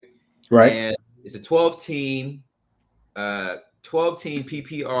Right. And it's a 12-team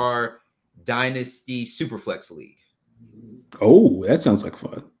PPR Dynasty Superflex League. Oh, that sounds like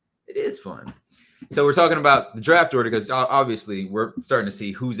fun. It is fun. So we're talking about the draft order because obviously we're starting to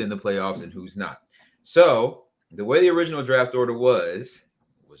see who's in the playoffs and who's not. So the way the original draft order was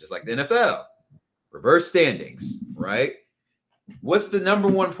just like the NFL, reverse standings, right? What's the number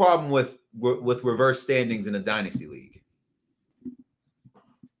one problem with reverse standings in a dynasty league?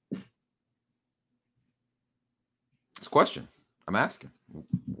 It's a question I'm asking.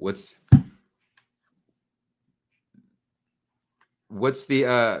 What's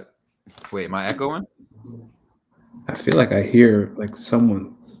the wait, am I echoing? I feel like I hear like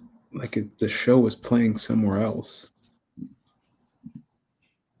someone, like the show was playing somewhere else.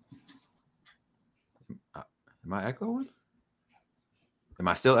 Am I echoing? Am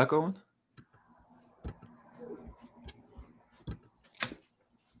I still echoing?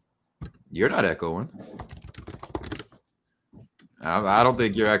 You're not echoing. I don't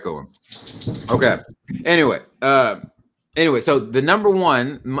think you're echoing. Okay. Anyway, so the number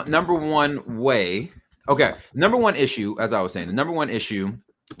one way. Okay, number one issue, as I was saying, the number one issue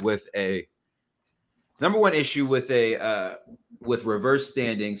with with reverse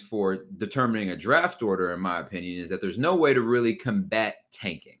standings for determining a draft order, in my opinion, is that there's no way to really combat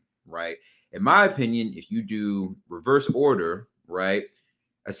tanking, right? In my opinion, if you do reverse order, right,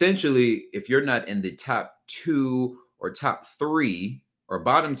 essentially, if you're not in the top 2 or top 3 or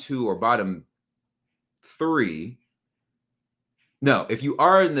bottom 2 or bottom 3, no, if you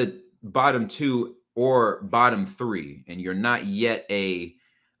are in the bottom 2 or bottom 3 and you're not yet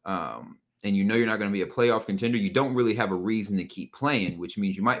and you know you're not going to be a playoff contender, you don't really have a reason to keep playing, which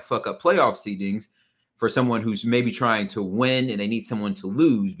means you might fuck up playoff seedings for someone who's maybe trying to win and they need someone to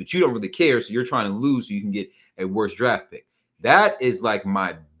lose, but you don't really care, so you're trying to lose so you can get a worse draft pick. That is like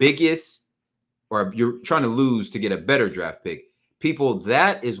my biggest, or you're trying to lose to get a better draft pick. People,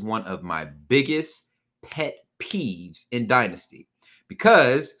 that is one of my biggest pet peeves in Dynasty,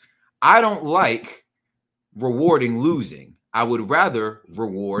 because I don't like rewarding losing. I would rather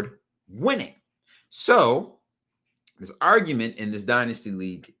reward winning. So this argument in this Dynasty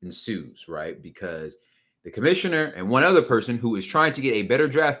League ensues, right? Because the commissioner and one other person who is trying to get a better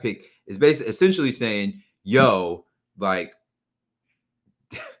draft pick is basically essentially saying, yo, like,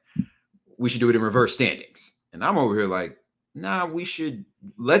 we should do it in reverse standings. And I'm over here like, nah,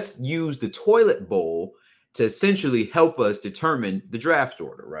 let's use the toilet bowl to essentially help us determine the draft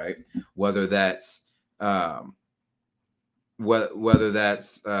order, right? Whether that's so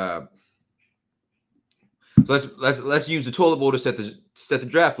let's use the toilet bowl to set the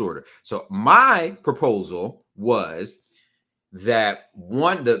draft order. So my proposal was that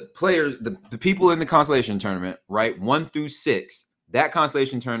the people in the consolation tournament, right, 1 through 6, that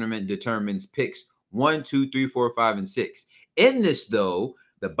consolation tournament determines picks 1, 2, 3, 4, 5, and 6. In this, though,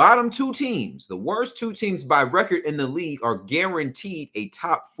 the bottom 2 teams, the worst 2 teams by record in the league, are guaranteed a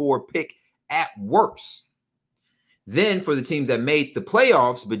top 4 pick at worst. Then for the teams that made the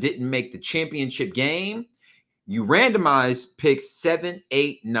playoffs but didn't make the championship game, you randomize picks 7,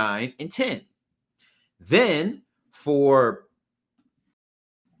 8, 9, and 10. Then for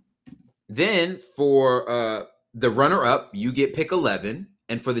the runner-up, you get pick 11,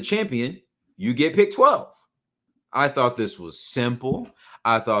 and for the champion, you get pick 12. I thought this was simple.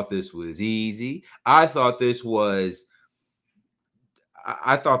 I thought this was easy. I thought this was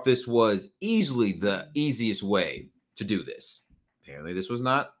easily the easiest way to do this. Apparently, this was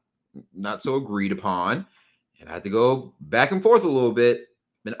not so agreed upon, and I had to go back and forth a little bit.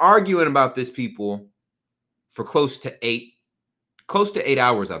 Been arguing about this, people, for close to 8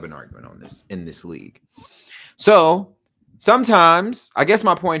 hours. I've been arguing on this in this league. So sometimes, I guess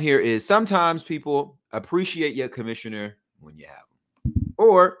my point here is, sometimes people appreciate your commissioner when you have them,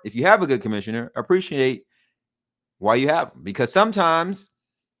 or if you have a good commissioner, appreciate why you have them, because sometimes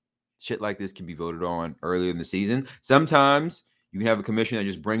shit like this can be voted on earlier in the season. Sometimes you can have a commissioner that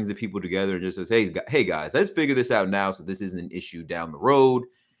just brings the people together and just says, hey guys, let's figure this out now so this isn't an issue down the road.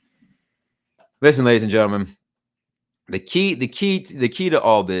 Listen, ladies and gentlemen, the key to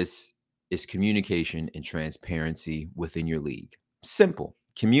all this is communication and transparency within your league. Simple.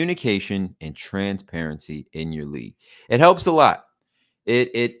 Communication and transparency in your league. It helps a lot.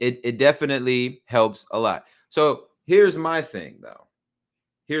 It definitely helps a lot. So here's my thing, though.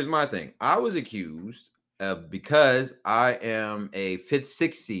 I was accused of, because I am a 5th,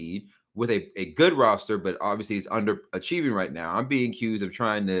 6th seed with a good roster, but obviously it's underachieving right now. I'm being accused of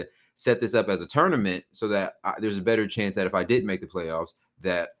trying to set this up as a tournament so that there's a better chance that if I didn't make the playoffs,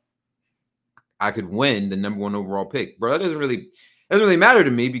 that I could win the number 1 overall pick. Bro, that doesn't really matter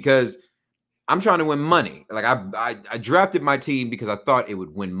to me because I'm trying to win money. Like I drafted my team because I thought it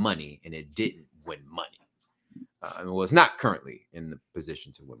would win money, and it didn't win money. Well, it's not currently in the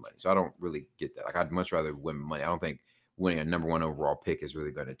position to win money, so I don't really get that. Like I'd much rather win money. I don't think winning a number 1 overall pick is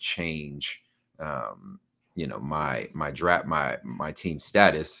really going to change, my draft, my team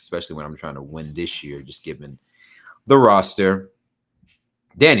status, especially when I'm trying to win this year, just given the roster.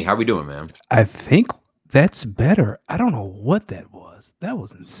 Danny, how we doing, man? I think that's better. I don't know what that was. That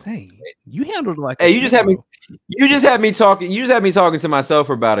was insane. You handled it like you just had me talking. You just had me talking to myself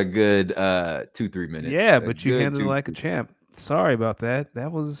for about a good 2-3 minutes. Yeah, but you handled it like a champ. Sorry about that.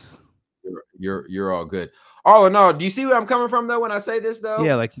 That was you're all good. All in all, do you see where I'm coming from though when I say this though?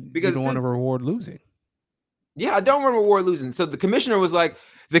 Yeah, like because you don't want to reward losing. Yeah, I don't want to reward losing. So the commissioner was like,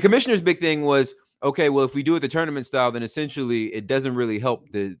 the commissioner's big thing was, okay, well, if we do it the tournament style, then essentially it doesn't really help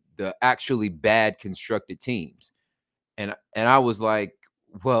the actually bad constructed teams. And I was like,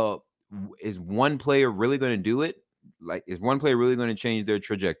 well, is one player really going to do it? Like, is one player really going to change their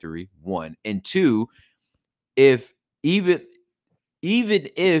trajectory? One. And two, if even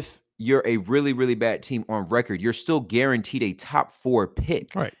if you're a really, really bad team on record, you're still guaranteed a top 4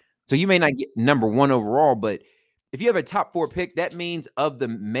 pick. Right. So you may not get number 1 overall, but if you have a top 4 pick, that means of the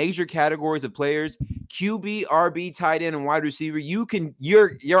major categories of players, QB, RB, tight end, and wide receiver,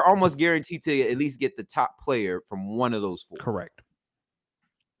 you're almost guaranteed to at least get the top player from one of those 4. Correct.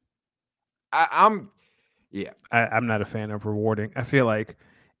 I'm not a fan of rewarding. I feel like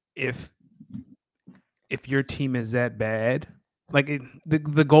if your team is that bad, like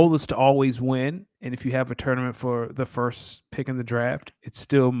the goal is to always win, and if you have a tournament for the first pick in the draft, it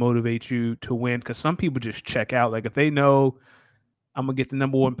still motivates you to win because some people just check out. Like if they know I'm gonna get the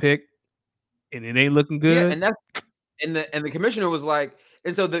number 1 pick and it ain't looking good, yeah, and that's and the commissioner was like,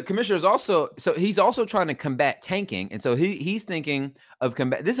 and so the commissioner is also, so he's also trying to combat tanking, and so he's thinking of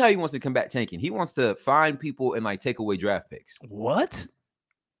combat. This is how he wants to combat tanking. He wants to find people and like take away draft picks. What?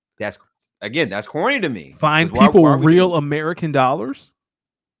 That's corny to me. Find people real American dollars?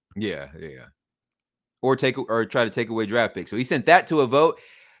 Yeah. Or try to take away draft picks. So he sent that to a vote.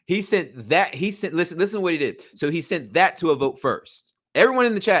 Listen to what he did. So he sent that to a vote first. Everyone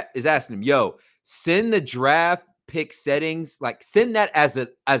in the chat is asking him, yo, send the draft pick settings, like send that as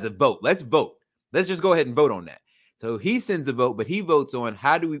a vote. Let's vote. Let's just go ahead and vote on that. So he sends a vote, but he votes on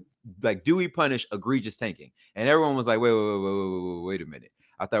how do we punish egregious tanking? And everyone was like, wait a minute.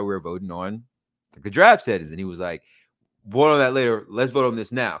 I thought we were voting on the draft settings. And he was like, vote on that later. Let's vote on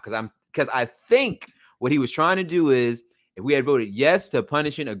this now. Because I think what he was trying to do is, if we had voted yes to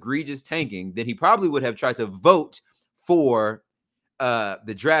punishing egregious tanking, then he probably would have tried to vote for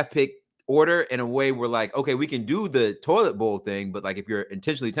the draft pick order in a way where like, okay, we can do the toilet bowl thing, but like if you're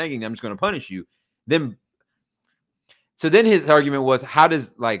intentionally tanking, I'm just going to punish you. Then his argument was, how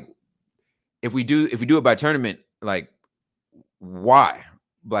does like if we do it by tournament, like why?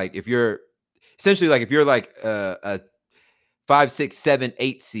 Like if you're essentially like if you're like a 5, 6, 7,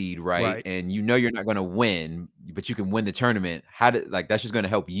 8 seed, right? And you know you're not going to win, but you can win the tournament. That's just going to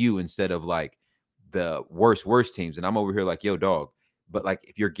help you instead of like the worst teams. And I'm over here like, yo, dog. But like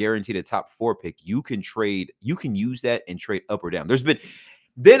if you're guaranteed a top 4 pick, you can use that and trade up or down. There's been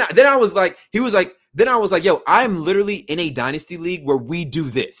then I was like, yo, I'm literally in a dynasty league where we do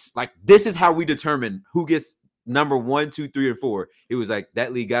this. Like this is how we determine who gets number 1, 2, 3, or 4. It was like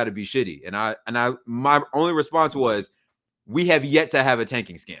that league got to be shitty. And my only response was, we have yet to have a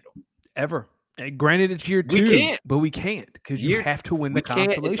tanking scandal ever. And granted, it's year 2, but we can't because you have to win the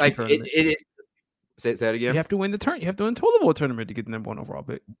consolation tournament. Say that again. You have to win the tournament. You have to win the toilet bowl tournament to get the number 1 overall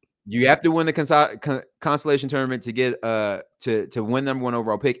pick. You have to win the consolation tournament to get to win number 1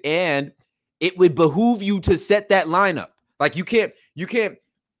 overall pick, and it would behoove you to set that lineup. Like you can't.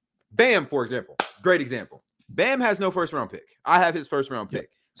 Bam, for example, great example. Bam has no first round pick. I have his first round pick.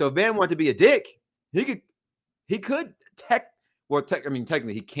 So if Bam wanted to be a dick, he could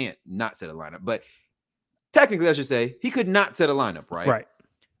technically he can't not set a lineup, but technically I should say he could not set a lineup, right? Right.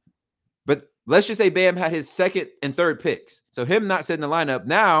 But let's just say Bam had his 2nd and 3rd picks. So him not setting the lineup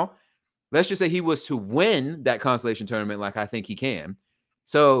now, let's just say he was to win that consolation tournament like I think he can.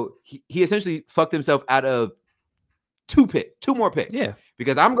 So he essentially fucked himself out of 2 more picks. Yeah.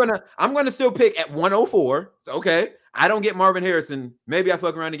 Because I'm gonna still pick at 104. So okay, I don't get Marvin Harrison. Maybe I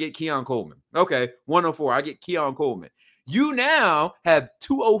fuck around and get Keon Coleman. Okay, 104. I get Keon Coleman. You now have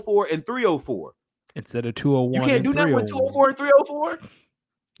 204 and 304 instead of 201. You can't do that with 204 and 304.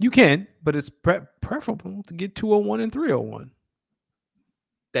 You can, but it's preferable to get 201 and 301.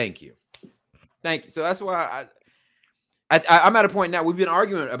 Thank you. So that's why I'm at a point now. We've been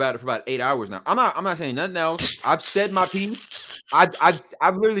arguing about it for about 8 hours now. I'm not saying nothing else. I've said my piece. I've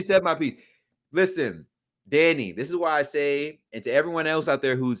literally said my piece. Listen, Danny, this is why I say, and to everyone else out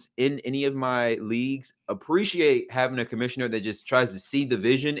there who's in any of my leagues, appreciate having a commissioner that just tries to see the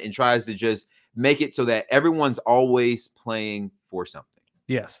vision and tries to just make it so that everyone's always playing for something.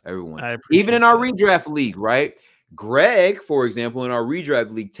 Yes, everyone. Even in our redraft league, right? Greg, for example, in our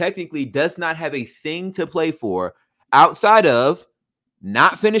redraft league, technically does not have a thing to play for outside of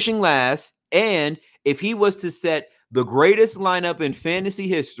not finishing last. And if he was to set the greatest lineup in fantasy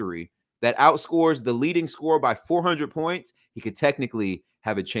history that outscores the leading scorer by 400 points, he could technically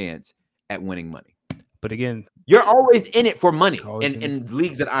have a chance at winning money. But again, you're always in it for money in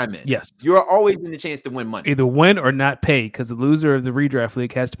leagues that I'm in. Yes. You're always in the chance to win money. Either win or not pay, because the loser of the redraft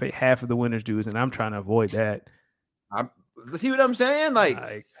league has to pay half of the winner's dues, and I'm trying to avoid that. See what I'm saying?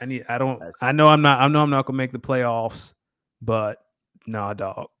 Like I know I'm not gonna make the playoffs, but nah,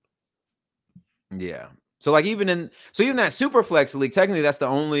 dog. Yeah. So like even that super flex league, technically that's the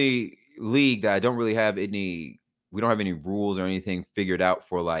only league that I don't really have any. We don't have any rules or anything figured out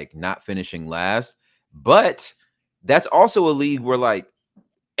for like not finishing last. But that's also a league where like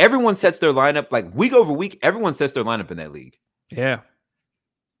everyone sets their lineup like week over week. Everyone sets their lineup in that league. Yeah.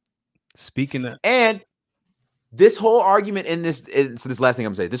 Speaking of, and this whole argument so this last thing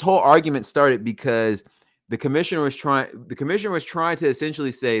I'm saying, this whole argument started because the commissioner was trying to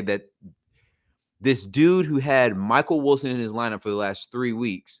essentially say that this dude who had Michael Wilson in his lineup for the last 3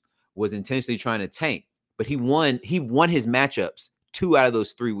 weeks was intentionally trying to tank, but he won his matchups 2 out of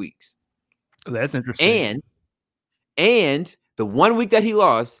those 3 weeks. That's interesting. And the 1 week that he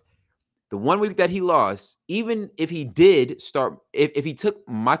lost, even if he did start, if he took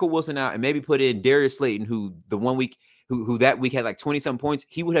Michael Wilson out and maybe put in Darius Slayton, who the 1 week, who that week had like 20-something points,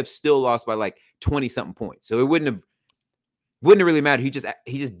 he would have still lost by like 20-something points. So it wouldn't really matter. He just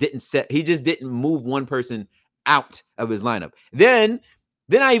didn't move one person out of his lineup. Then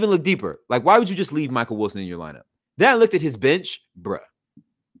I even looked deeper. Like, why would you just leave Michael Wilson in your lineup? Then I looked at his bench, bruh.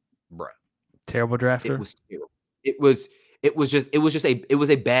 Terrible drafter. It was terrible. It was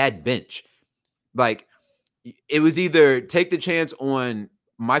a bad bench. Like, it was either take the chance on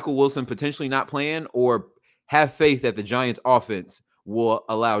Michael Wilson potentially not playing or have faith that the Giants offense will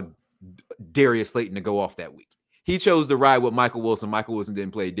allow Darius Slayton to go off that week. He chose to ride with Michael Wilson. Michael Wilson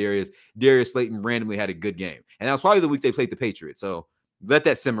didn't play. Darius Slayton randomly had a good game. And that was probably the week they played the Patriots. So let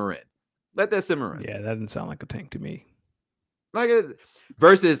that simmer in. Yeah, that didn't sound like a tank to me.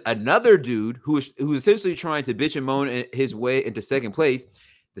 Versus another dude who's essentially trying to bitch and moan his way into second place.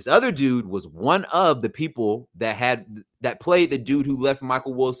 This other dude was one of the people that played the dude who left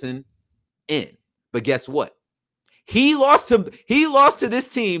Michael Wilson in. But guess what? He lost to this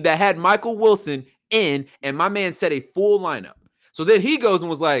team that had Michael Wilson in, and my man set a full lineup. So then he goes and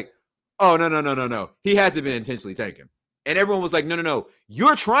was like, oh, no. He had to have been intentionally tanking. And everyone was like, no.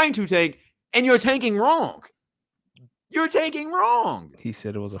 You're trying to tank, and you're tanking wrong. You're tanking wrong. He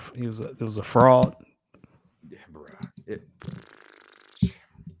said it was a fraud. Yeah, bro.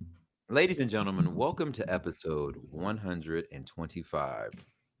 Ladies and gentlemen, welcome to episode 125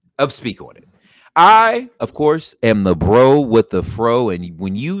 of Speak On It. I, of course, am the bro with the fro, and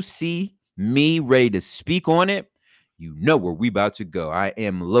when you see me ready to speak on it, you know where we about to go. I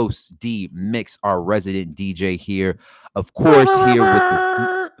am Los D Mix, our resident DJ here. Of course, here with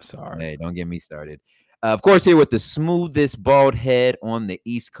the... Sorry. Hey, don't get me started. Of course, here with the smoothest bald head on the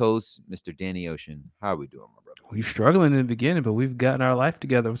East Coast, Mr. Danny Ocean. How are we doing, my brother? We're struggling in the beginning, but we've gotten our life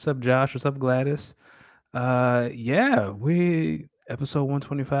together. What's up, Josh? What's up, Gladys? Episode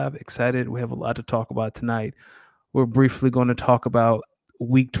 125. Excited. We have a lot to talk about tonight. We're briefly going to talk about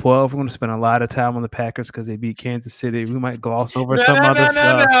Week 12. We're going to spend a lot of time on the Packers because they beat Kansas City. We might gloss over some other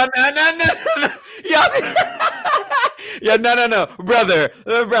stuff. No, brother.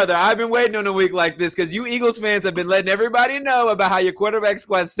 I've been waiting on a week like this because you Eagles fans have been letting everybody know about how your quarterback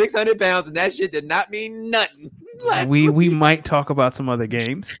squats 600 pounds, and that shit did not mean nothing. We might talk about some other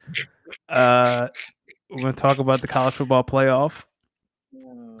games. We're going to talk about the college football playoff.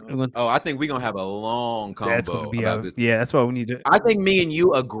 I think we're gonna have a long combo about this. Yeah, that's what we need to. I think me and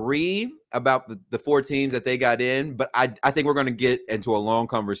you agree about the 4 teams that they got in, but I think we're gonna get into a long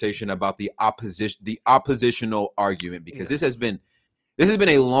conversation about the oppositional argument because this has been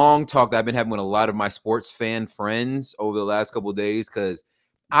a long talk that I've been having with a lot of my sports fan friends over the last couple of days because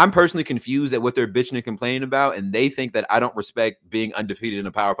I'm personally confused at what they're bitching and complaining about, and they think that I don't respect being undefeated in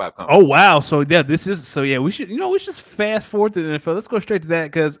a Power 5 Oh conference. wow! So yeah, we should just fast forward to the NFL. Let's go straight to that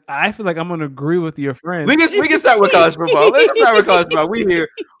because I feel like I'm gonna agree with your friends. We can start with college football. Let's start with college football. We here.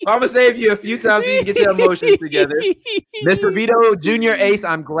 I'm gonna save you a few times so you can get your emotions together. Mr. Vito Jr. Ace,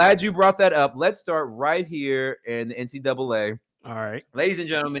 I'm glad you brought that up. Let's start right here in the NCAA. All right, ladies and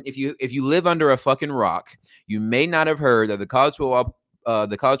gentlemen, if you live under a fucking rock, you may not have heard that the college football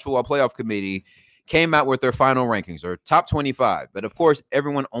playoff committee came out with their final rankings, or top 25. But of course,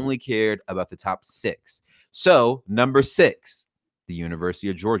 everyone only cared about the top 6. So number 6, the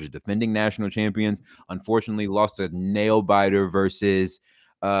University of Georgia, defending national champions, unfortunately lost a nail biter versus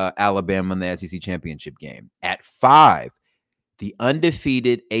Alabama in the SEC championship game. At 5, the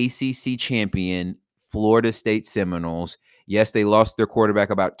undefeated ACC champion Florida State Seminoles. Yes, they lost their quarterback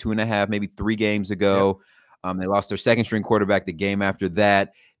about 2.5, maybe 3 games ago. Yep. They lost their second string quarterback the game after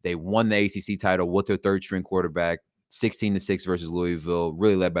that. They won the ACC title with their third string quarterback, 16-6 versus Louisville,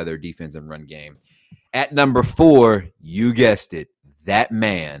 really led by their defense and run game. At number 4, you guessed it, that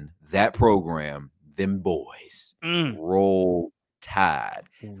man, that program, them boys, Roll Tide.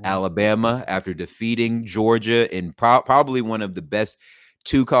 Alabama, after defeating Georgia in probably one of the best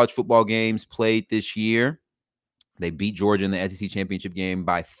 2 college football games played this year. They beat Georgia in the SEC championship game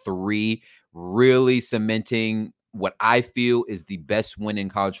by 3, really cementing what I feel is the best win in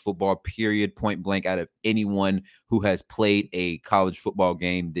college football, period, point blank, out of anyone who has played a college football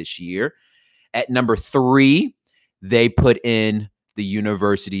game this year. At number 3, they put in the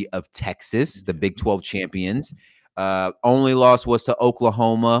University of Texas, the Big 12 champions. Only loss was to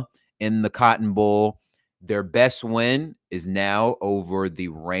Oklahoma in the Cotton Bowl. Their best win is now over the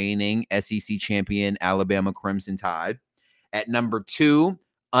reigning SEC champion Alabama Crimson Tide. At number 2,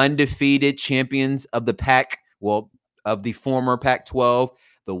 undefeated champions of the Pac, of the former Pac-12,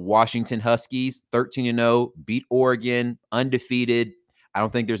 the Washington Huskies, 13-0, beat Oregon, undefeated. I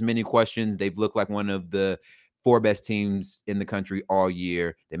don't think there's many questions. They've looked like one of the 4 best teams in the country all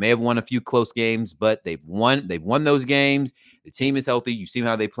year. They may have won a few close games, but they've won those games. The team is healthy. You see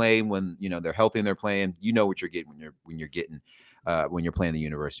how they play when they're healthy and they're playing. You know what you're getting when you're playing the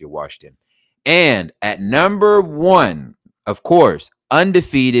University of Washington. And at number 1, of course,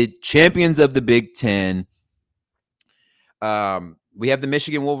 undefeated champions of the Big Ten. We have the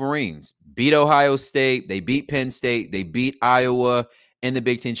Michigan Wolverines. Beat Ohio State. They beat Penn State. They beat Iowa in the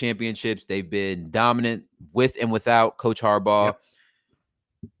Big Ten championships. They've been dominant with and without Coach Harbaugh. Yep.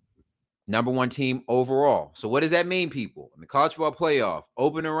 Number 1 team overall. So what does that mean, people? In the college football playoff,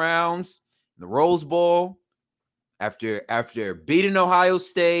 opening rounds, the Rose Bowl, after beating Ohio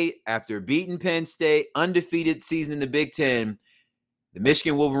State, after beating Penn State, undefeated season in the Big Ten, the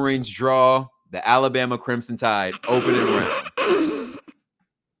Michigan Wolverines draw the Alabama Crimson Tide opening round.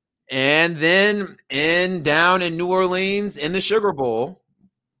 And then down in New Orleans in the Sugar Bowl,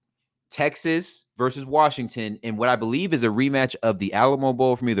 Texas versus Washington in what I believe is a rematch of the Alamo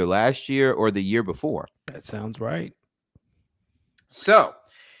Bowl from either last year or the year before. That sounds right. So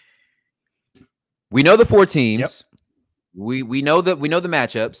we know the 4 teams. Yep. We know the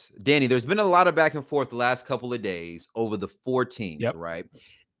matchups. Danny, there's been a lot of back and forth the last couple of days over the 4 teams, yep. Right?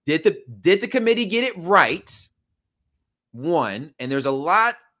 Did the committee get it right? 1, and there's a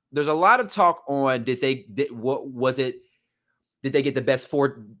lot of talk on did they get the best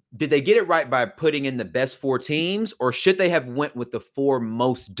 4? Did they get it right by putting in the best 4 teams, or should they have went with the 4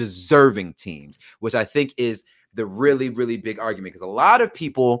 most deserving teams, which I think is the really, really big argument, because a lot of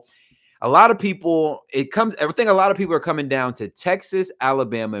people are coming down to Texas,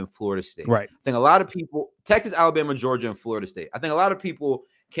 Alabama, and Florida State. Right. I think a lot of people, Texas, Alabama, Georgia, and Florida State. I think a lot of people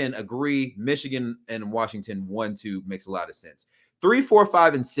can agree Michigan and Washington 1, 2 makes a lot of sense. 3, 4,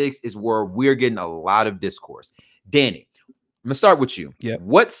 5, and 6 is where we're getting a lot of discourse. Danny, I'm going to start with you. Yep.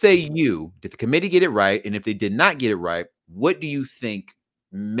 What say you? Did the committee get it right? And if they did not get it right, what do you think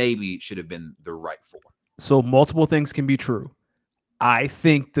maybe should have been the right 4? So multiple things can be true. I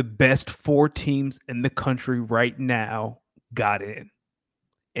think the best 4 teams in the country right now got in.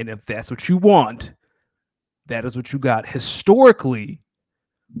 And if that's what you want, that is what you got. Historically,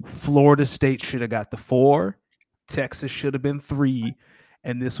 Florida State should have got the 4. Texas should have been 3.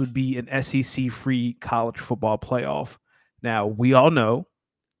 And this would be an SEC-free college football playoff. Now, we all know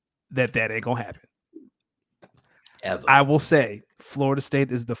that ain't going to happen. Ever. I will say Florida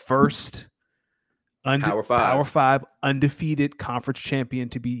State is the first Power 5 undefeated conference champion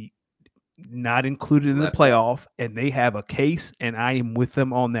to be not included in the playoff, and they have a case, and I am with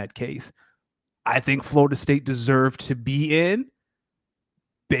them on that case. I think Florida State deserved to be in,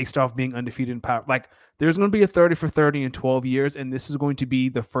 based off being undefeated in power. Like there's going to be a 30 for 30 in 12 years, and this is going to be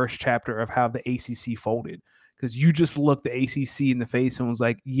the first chapter of how the ACC folded. Because you just looked the ACC in the face and was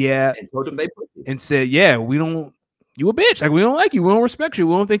like, yeah, and told them and said, yeah, we don't, you a bitch. Like, we don't like you. We don't respect you.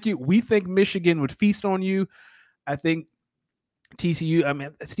 We don't think you, we think Michigan would feast on you. I think TCU, I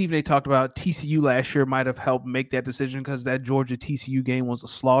mean, Stephen A talked about TCU last year might have helped make that decision because that Georgia TCU game was a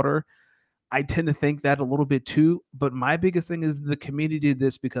slaughter. I tend to think that a little bit too, but my biggest thing is the committee did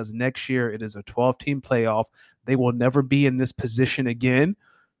this because next year it is a 12-team playoff. They will never be in this position again,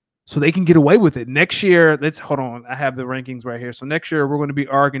 so they can get away with it. Next year, let's hold on. I have the rankings right here. So next year we're going to be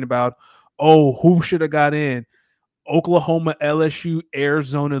arguing about, oh, who should have got in? Oklahoma, LSU,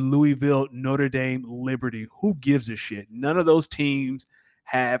 Arizona, Louisville, Notre Dame, Liberty. Who gives a shit? None of those teams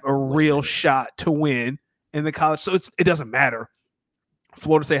have a real shot to win in the college, so it doesn't matter.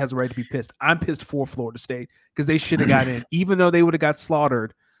 Florida State has a right to be pissed. I'm pissed for Florida State because they should have got in, even though they would have got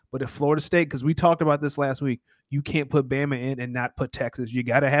slaughtered. But if Florida State, because we talked about this last week, you can't put Bama in and not put Texas. You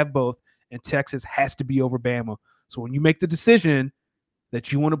got to have both, and Texas has to be over Bama. So when you make the decision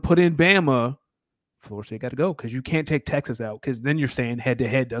that you want to put in Bama, Florida State got to go because you can't take Texas out because then you're saying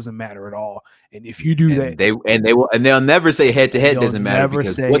head-to-head doesn't matter at all. And if you do that, they'll never say head-to-head doesn't matter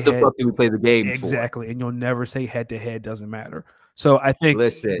because what the fuck do we play the game for? Exactly, and you'll never say head-to-head doesn't matter. So I think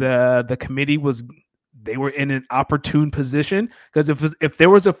the committee they were in an opportune position because if there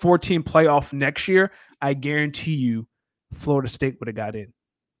was a 14 playoff next year, I guarantee you Florida State would have got in.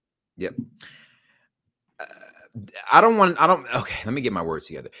 Yep. Okay, let me get my words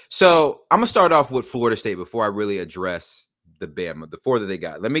together. So I'm going to start off with Florida State before I really address the Bama, the 4 that they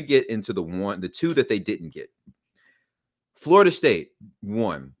got. Let me get into the 2 that they didn't get. Florida State,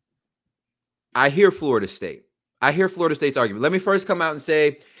 1. I hear Florida State. I hear Florida State's argument. Let me first come out and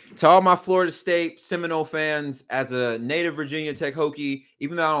say to all my Florida State Seminole fans, as a native Virginia Tech Hokie,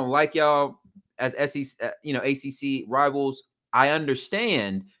 even though I don't like y'all as SEC, ACC rivals, I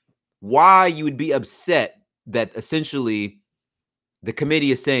understand why you would be upset that essentially the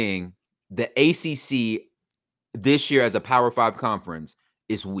committee is saying the ACC this year as a Power 5 conference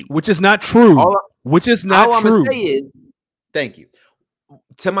is weak, which is not true. All I'm gonna say is, thank you.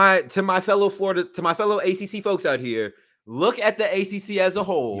 To my fellow ACC folks out here, look at the ACC as a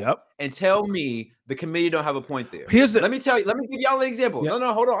whole and tell me the committee don't have a point there. Let me give y'all an example. Yep.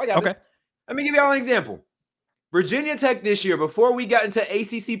 No, hold on. I got it. Let me give y'all an example. Virginia Tech this year, before we got into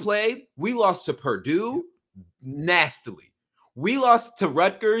ACC play, we lost to Purdue nastily. We lost to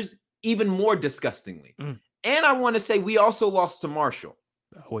Rutgers even more disgustingly. And I want to say we also lost to Marshall.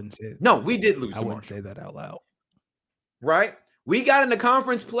 I wouldn't say it. No, we did lose to Marshall. I wouldn't say that out loud. Right? We got into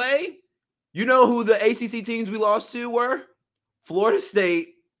conference play. You know who the ACC teams we lost to were? Florida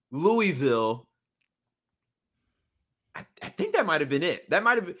State, Louisville. I think that might have been it. That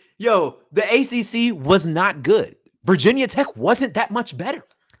might have been. The ACC was not good. Virginia Tech wasn't that much better.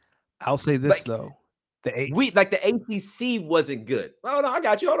 I'll say this though. The ACC wasn't good. Hold on, I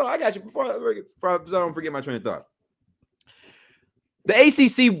got you. Before I don't forget my train of thought. The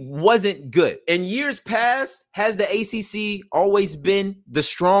ACC wasn't good. In years past, has the ACC always been the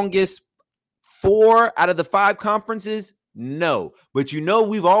strongest 4 out of the 5 conferences? No. But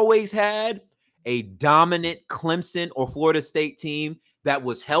we've always had a dominant Clemson or Florida State team that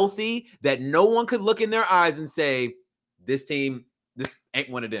was healthy, that no one could look in their eyes and say, this team, this ain't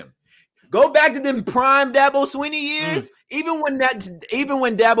one of them. Go back to them prime Dabo Swinney years. Even when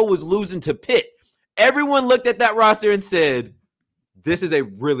Dabo was losing to Pitt, everyone looked at that roster and said, this is a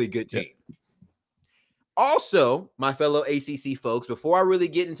really good team. Also, my fellow ACC folks, before I really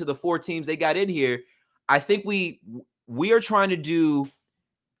get into the 4 teams they got in here, I think we're trying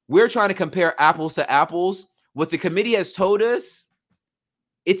to compare apples to apples. What the committee has told us,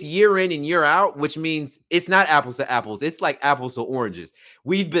 it's year in and year out, which means it's not apples to apples. It's like apples to oranges.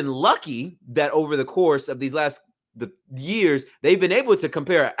 We've been lucky that over the course of these last years, they've been able to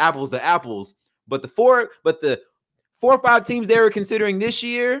compare apples to apples. But the 4 or 5 teams they were considering this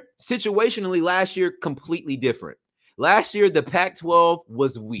year, situationally last year, completely different. Last year, the Pac-12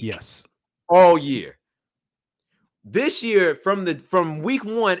 was weak. Yes. All year. This year, from week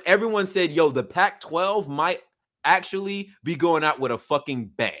 1, everyone said, the Pac-12 might actually be going out with a fucking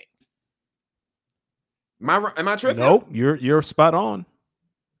bang. Am I tripping? Nope, you're spot on.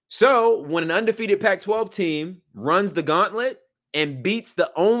 So when an undefeated Pac-12 team runs the gauntlet and beats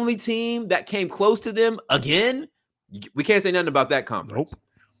the only team that came close to them again, we can't say nothing about that conference. Nope.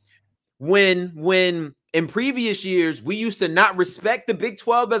 When in previous years, we used to not respect the Big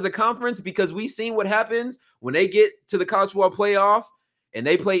 12 as a conference because we seen what happens when they get to the college football playoff and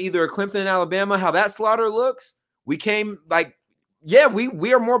they play either a Clemson and Alabama, how that slaughter looks. We came yeah,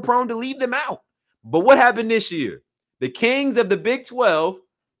 we are more prone to leave them out. But what happened this year? The kings of the Big 12,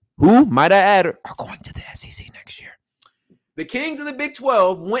 who, might I add, are going to the SEC next year. The kings of the Big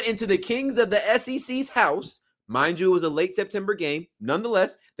 12 went into the kings of the SEC's house. Mind you, it was a late September game.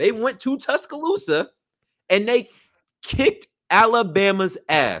 Nonetheless, they went to Tuscaloosa and they kicked Alabama's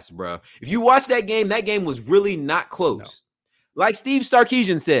ass, bro. If you watch that game was really not close. No. Like Steve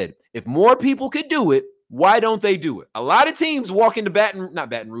Sarkisian said, if more people could do it, why don't they do it? A lot of teams walk into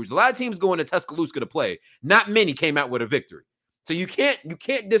Baton Rouge. A lot of teams go into Tuscaloosa to play. Not many came out with a victory. So you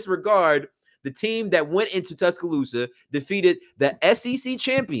can't disregard the team that went into Tuscaloosa, defeated the SEC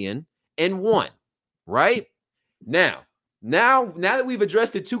champion, and won. Right? Now that we've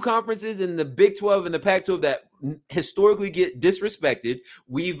addressed the two conferences in the Big 12 and the Pac-12 that historically get disrespected,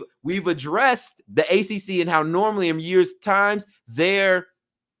 we've addressed the ACC and how normally in years times their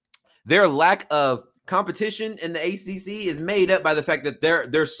lack of competition in the ACC is made up by the fact that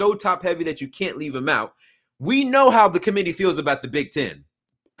they're so top heavy that you can't leave them out. We know how the committee feels about the Big Ten,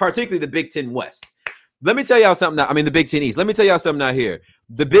 particularly the Big Ten West. Let me tell y'all something now. I mean, the Big Ten East. Let me tell y'all something out here.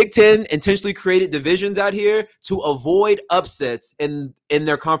 The Big Ten intentionally created divisions out here to avoid upsets in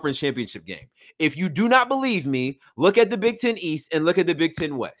their conference championship game. If you do not believe me, look at the Big Ten East and look at the Big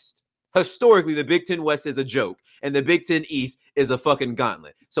Ten West. Historically, the Big Ten West is a joke, and the Big Ten East is a fucking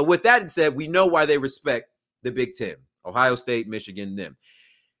gauntlet. So with that said, we know why they respect the Big Ten. Ohio State, Michigan, them.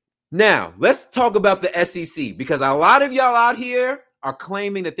 Now, let's talk about the SEC, because a lot of y'all out here are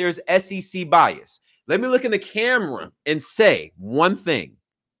claiming that there's SEC bias. Let me look in the camera and say one thing.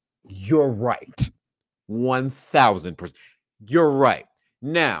 You're right. 1,000%. You're right.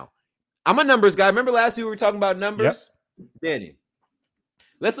 Now, I'm a numbers guy. Remember last week we were talking about numbers? Yep. Danny,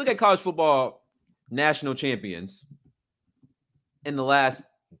 let's look at college football national champions in the last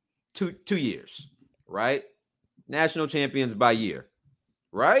two years, right? National champions by year,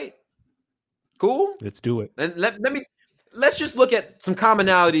 right? Cool? Let's do it. And let's just look at some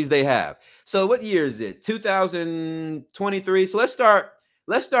commonalities they have. So what year is it? 2023. So let's start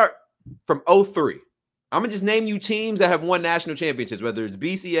from 03. I'm gonna just name you teams that have won national championships, whether it's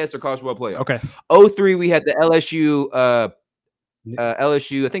BCS or college football playoff. Okay. 03, we had the LSU,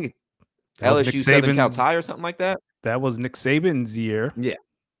 I think LSU Southern Cal tie or something like that. That was Nick Saban's year. Yeah.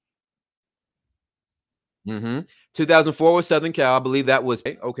 2004 was Southern Cal. I believe that was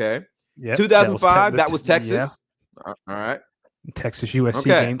okay. Yeah. 2005, that was Texas. Yeah. All right. Texas USC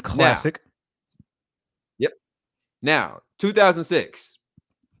game, classic. Yep. Now, 2006.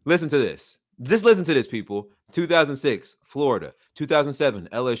 Listen to this. Just listen to this, people. 2006, Florida. 2007,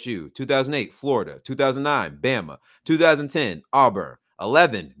 LSU. 2008, Florida. 2009, Bama. 2010, Auburn.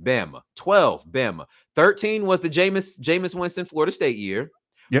 11, Bama. 12, Bama. 13 was the Jameis Winston Florida State year.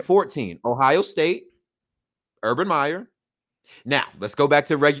 Yep. 14, Ohio State. Urban Meyer. Now, let's go back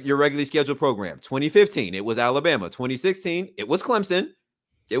to your regularly scheduled program. 2015, it was Alabama. 2016, it was Clemson.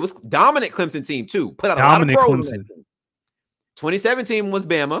 It was dominant Clemson team, too. Put out dominant a lot of Clemson. 2017 was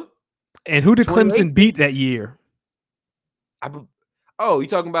Bama. And who did Clemson beat that year? You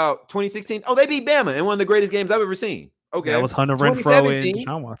talking about 2016? Oh, they beat Bama in one of the greatest games I've ever seen. Okay. That was Hunter Renfrow and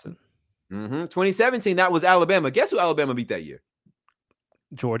Deshaun Watson. 2017, that was Alabama. Guess who Alabama beat that year?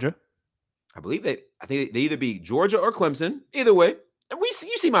 Georgia. I think they either beat Georgia or Clemson. Either way,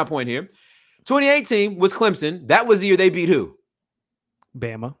 you see my point here. 2018 was Clemson. That was the year they beat who?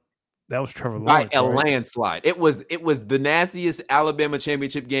 Bama. That was Trevor Lawrence. By a landslide. It was the nastiest Alabama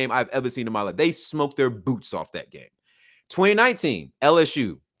championship game I've ever seen in my life. They smoked their boots off that game. 2019,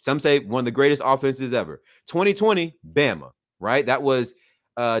 LSU. Some say one of the greatest offenses ever. 2020, Bama. Right? That was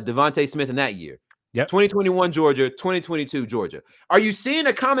Devontae Smith in that year. Yep. 2021 Georgia, 2022 Georgia. Are you seeing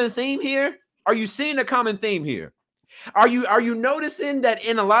a common theme here? Are you noticing that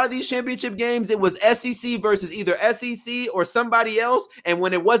in a lot of these championship games, it was SEC versus either SEC or somebody else? And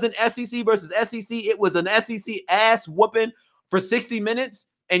when it wasn't SEC versus SEC, it was an SEC ass whooping for 60 minutes.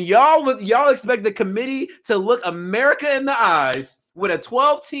 And y'all expect the committee to look America in the eyes with a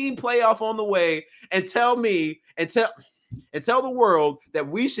 12-team playoff on the way and tell me and tell the world that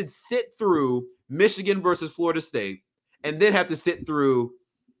we should sit through Michigan versus Florida State and then have to sit through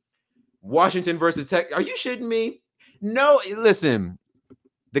Washington versus Tech. Are you shitting me? No, listen,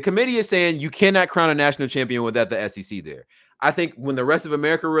 the committee is saying you cannot crown a national champion without the SEC there. I think when the rest of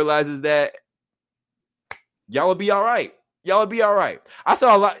America realizes that, y'all will be all right. I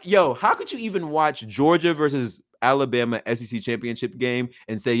saw a lot. How could you even watch Georgia versus Alabama SEC championship game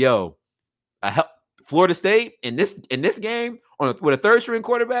and say, Florida State in this game with a third string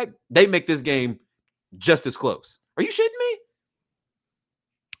quarterback, they make this game just as close. Are you shitting me?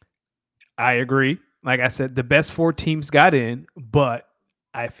 I agree. Like I said, the best 4 teams got in, but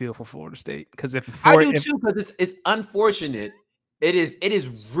I feel for Florida State because I do too, because it's unfortunate. It is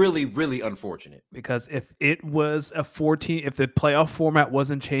really, really unfortunate. Because if it was a 14, if the playoff format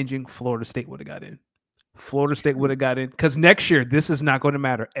wasn't changing, Florida State would have got in. Florida State would have got in because next year this is not going to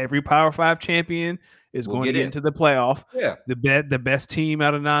matter. Every Power 5 champion is going to get into the playoff. Yeah, the best team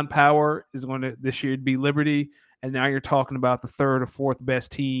out of non-power is going to this year be Liberty, and now you're talking about the 3rd or 4th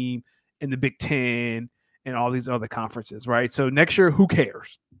best team in the Big Ten and all these other conferences, right? So next year, who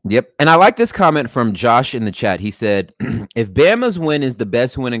cares? Yep. And I like this comment from Josh in the chat. He said, if Bama's win is the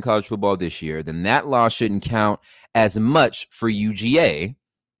best win in college football this year, then that loss shouldn't count as much for UGA.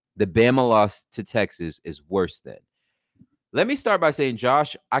 The Bama loss to Texas is worse than. Let me start by saying,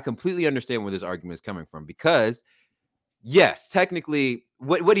 Josh, I completely understand where this argument is coming from because, yes, technically,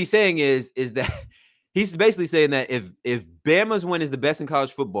 what he's saying is that he's basically saying that if Bama's win is the best in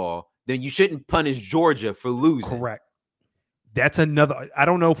college football, then you shouldn't punish Georgia for losing. Correct. That's another. I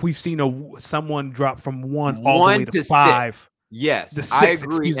don't know if we've seen someone drop from 1 all the way to 5. 6. Yes, I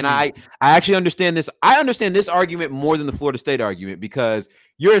agree, and I actually understand this. I understand this argument more than the Florida State argument because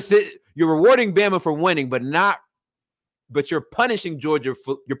you're rewarding Bama for winning, but you're punishing Georgia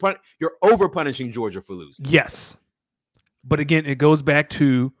for you're over punishing Georgia for losing. Yes, but again, it goes back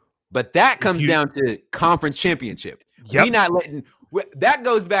to. But that comes down to conference championship. Yep. We not letting. That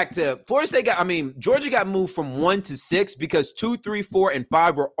goes back to Florida State. Georgia got moved from 1 to 6 because 2, 3, 4, and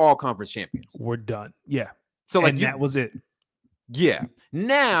 5 were all conference champions. We're done. Yeah. So that was it. Yeah.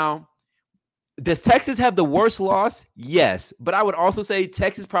 Now, does Texas have the worst loss? Yes, but I would also say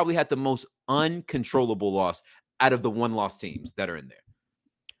Texas probably had the most uncontrollable loss out of the 1-loss teams that are in there.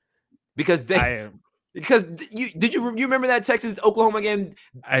 Because you remember that Texas Oklahoma game?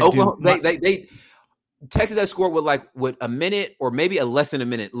 Texas had scored with a minute or maybe less than a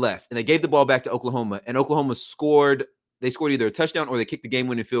minute left, and they gave the ball back to Oklahoma, and Oklahoma scored. They scored either a touchdown or they kicked the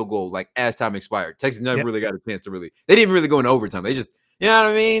game-winning field goal as time expired. Texas never really got a chance to they didn't really go into overtime. They just, you know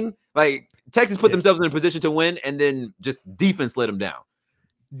what I mean? Texas put themselves in a position to win, and then just defense let them down.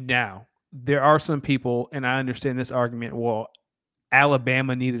 Now, there are some people, and I understand this argument, well,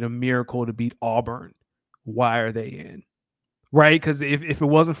 Alabama needed a miracle to beat Auburn. Why are they in? Right? Because if it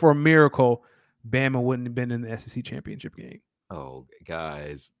wasn't for a miracle, Bama wouldn't have been in the SEC championship game. Oh,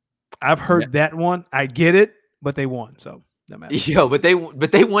 guys. I've heard that one. I get it, but they won, so that matters. But they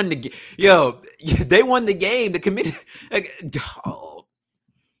won the game. They won the game. The committee.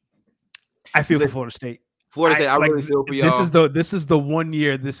 I feel for Florida State. I really feel for y'all. This is the 1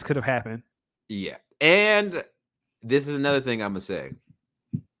 year this could have happened. Yeah. And this is another thing I'm going to say.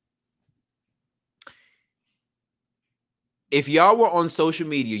 If y'all were on social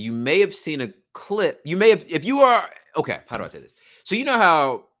media, you may have seen a clip. You may have, if you are, okay, how do I say this? So you know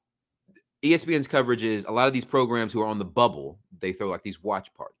how ESPN's coverage is, a lot of these programs who are on the bubble, they throw these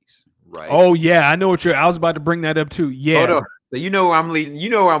watch parties, right? Oh, yeah, I know what I was about to bring that up too. Yeah. Hold on. So you know where I'm leading. You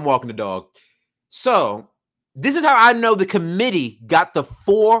know where I'm walking the dog. So this is how I know the committee got the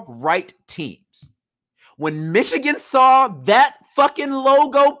 4 right teams. When Michigan saw that fucking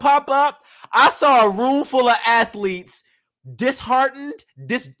logo pop up, I saw a room full of athletes disheartened.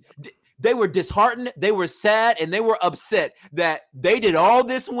 They were disheartened, they were sad, and they were upset that they did all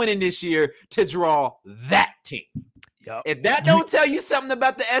this winning this year to draw that team. Yep. If that don't tell you something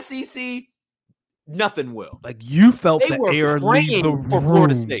about the SEC, nothing will. You felt the air leave the room. For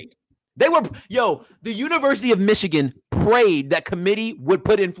Florida State. They were, the University of Michigan prayed that committee would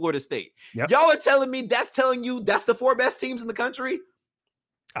put in Florida State. Yep. Y'all are telling me that's telling you that's the 4 best teams in the country?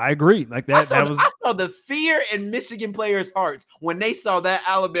 I agree. I saw the fear in Michigan players' hearts when they saw that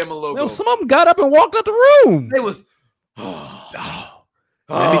Alabama logo. Some of them got up and walked out the room. They was,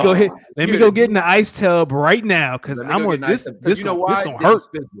 let me go hit. Let me go get in the ice tub right now because I'm on this. You know why? This gonna hurt.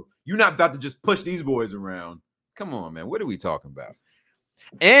 You're not about to just push these boys around. Come on, man. What are we talking about?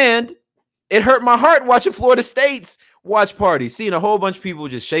 And it hurt my heart watching Florida State's watch party, seeing a whole bunch of people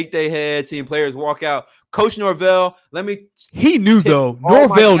just shake their head, seeing players walk out. Coach Norvell, he knew though.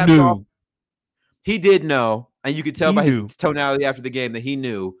 Norvell knew. Off. He did know, and you could tell by his tonality after the game that he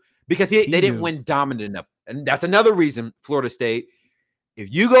knew because they didn't win dominant enough. And that's another reason, Florida State,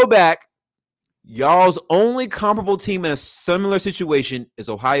 if you go back, y'all's only comparable team in a similar situation is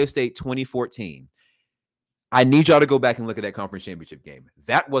Ohio State 2014. I need y'all to go back and look at that conference championship game.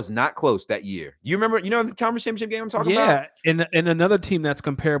 That was not close that year. You remember, the conference championship game I'm talking about? Yeah, and another team that's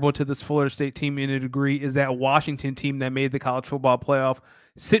comparable to this Florida State team in a degree is that Washington team that made the college football playoff.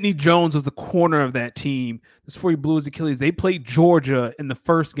 Sidney Jones was the corner of that team. This is before he blew his Achilles. They played Georgia in the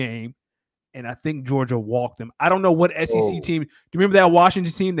first game, and I think Georgia walked them. I don't know what SEC team. Do you remember that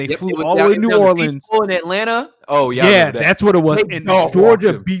Washington team? They flew it was all the way to New Orleans. In Atlanta. Oh, yeah, that's what it was. They and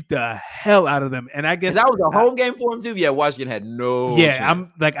Georgia beat the hell out of them. And I guess that was a home game for them too. Yeah, Washington had no. Yeah,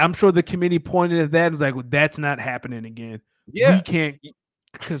 chance. I'm sure the committee pointed at that and was like, well, that's not happening again. Yeah, we can't,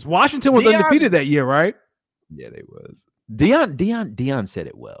 because Washington was undefeated that year, right? Yeah, they was. Deion said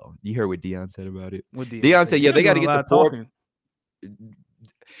it well. You heard what Deion said about it? Deion said, "Yeah, they got to get the talking."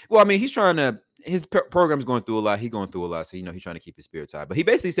 Well, I mean, he's trying to. His program's going through a lot. He's going through a lot, so he's trying to keep his spirits high. But he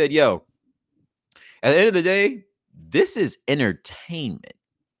basically said, "Yo, at the end of the day, this is entertainment.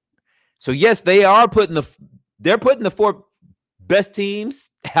 So yes, they are putting the 4 best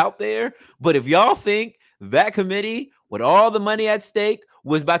teams out there. But if y'all think that committee, with all the money at stake,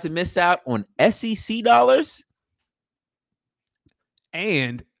 was about to miss out on SEC dollars."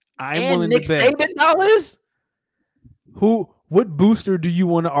 And I'm willing Nick to bet Saban dollars. What booster do you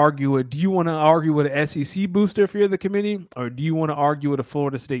want to argue with? Do you want to argue with an SEC booster if you're the committee, or do you want to argue with a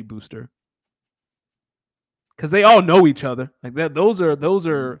Florida State booster? Because they all know each other. Like that, those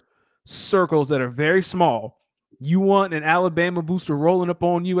are circles that are very small. You want an Alabama booster rolling up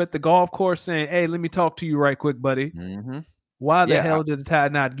on you at the golf course saying, "Hey, let me talk to you right quick, buddy." Mm-hmm. Why the hell did the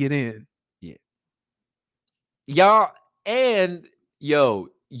Tide not get in? Yeah, y'all and. Yo,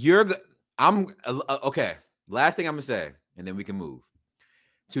 I'm okay. Last thing I'm gonna say, and then we can move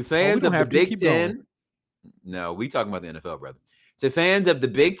to fans of the Big Ten. No, we talking about the NFL, brother. To fans of the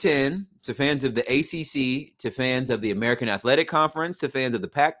Big Ten, to fans of the ACC, to fans of the American Athletic Conference, to fans of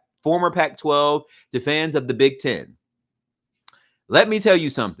the former Pac-12, to fans of the Big Ten. Let me tell you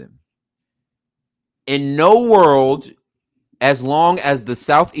something. In no world, as long as the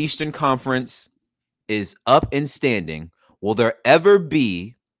Southeastern Conference is up and standing, will there ever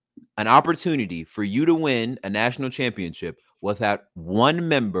be an opportunity for you to win a national championship without one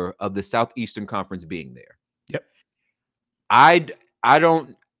member of the Southeastern Conference being there? Yep. I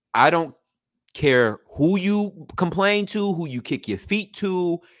don't care who you complain to, who you kick your feet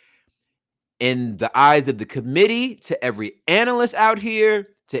to. In the eyes of the committee, to every analyst out here,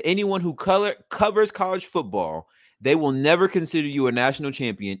 to anyone who covers college football, they will never consider you a national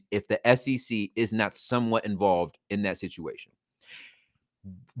champion if the SEC is not somewhat involved in that situation.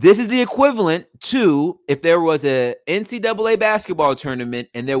 This is the equivalent to if there was a NCAA basketball tournament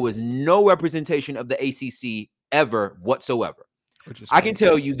and there was no representation of the ACC ever whatsoever. I can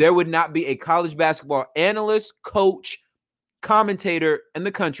tell you there would not be a college basketball analyst, coach, commentator in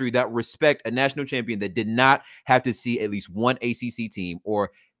the country that respect a national champion that did not have to see at least one ACC team, or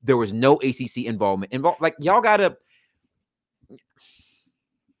there was no ACC involvement. Like, y'all gotta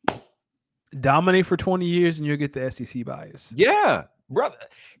dominate for 20 years and you'll get the SEC bias. Yeah, brother.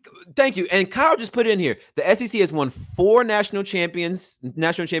 Thank you. And Kyle just put in here, the SEC has won 4 national championships in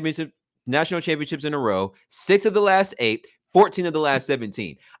a row, 6 of the last 8, 14 of the last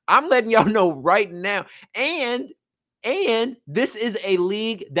 17. I'm letting y'all know right now. And this is a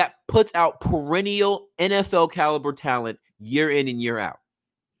league that puts out perennial NFL caliber talent year in and year out.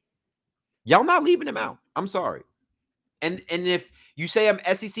 Y'all not leaving them out. I'm sorry. And if you say I'm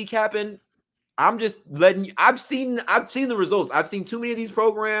SEC capping, I'm just letting you. I've seen the results. I've seen too many of these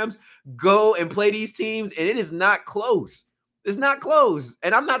programs go and play these teams, and it is not close. It's not close.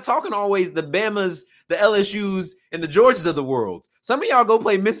 And I'm not talking always the Bamas, the LSUs, and the Georgias of the world. Some of y'all go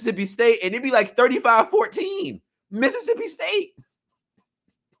play Mississippi State, and it'd be like 35-14. Mississippi State.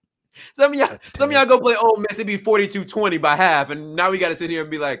 Some of y'all go play Ole Miss, it'd be 42-20 by half, and now we got to sit here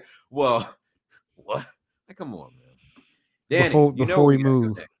and be like, well, what? Like, come on, man. Danny, before we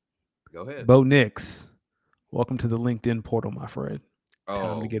move, go ahead. Bo Nix, welcome to the LinkedIn portal, my friend.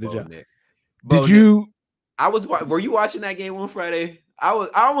 Time to get a job. Nick. Were you watching that game on Friday? I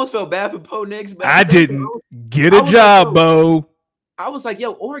almost felt bad for Bo Nix. But I didn't get a job, Bo. I was like,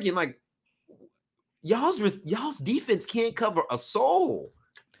 yo, Oregon, like, y'all's defense can't cover a soul.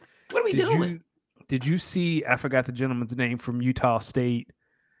 What are we doing? Did you see? I forgot the gentleman's name from Utah State.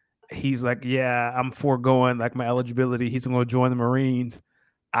 He's like, yeah, I'm foregoing like my eligibility. He's going to join the Marines.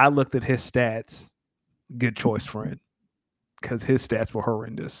 I looked at his stats. Good choice, friend, because his stats were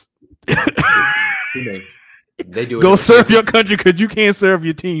horrendous. They do. Go serve your country because you can't serve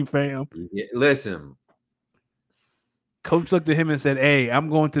your team, fam. Yeah, listen, coach looked at him and said, "Hey, I'm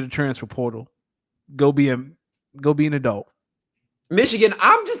going to the transfer portal. Go be an adult." Michigan,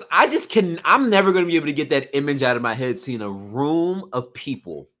 I'm never going to be able to get that image out of my head, seeing a room of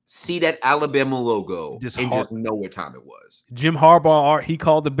people see that Alabama logo just know what time it was. Jim Harbaugh, he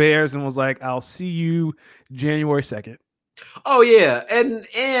called the Bears and was like, "I'll see you January 2nd." Oh, yeah. And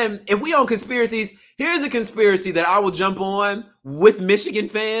if we on conspiracies, here's a conspiracy that I will jump on with Michigan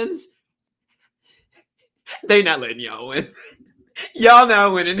fans. They not letting y'all win. Y'all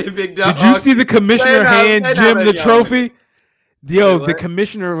not winning the big dog. Did you see the commissioner hand Jim the trophy? Yo, Wait, the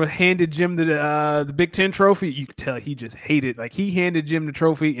commissioner handed Jim the Big Ten trophy. You could tell he just hated. Like he handed Jim the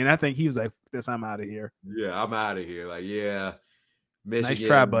trophy, and I think he was like, "This, I'm out of here." Yeah, I'm out of here. Like, yeah, Michigan. Nice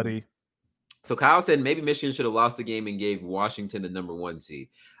try, buddy. So Kyle said maybe Michigan should have lost the game and gave Washington the #1 seed.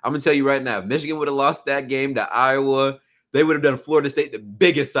 I'm gonna tell you right now, if Michigan would have lost that game to Iowa, they would have done Florida State the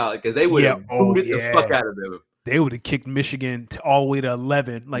biggest solid because they would have booted the fuck out of them. They would have kicked Michigan all the way to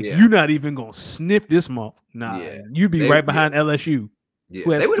 11. Like, you're not even going to sniff this month. Nah, you'd be right behind LSU, who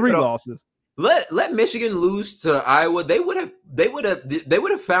has 3 losses. Let Michigan lose to Iowa. They would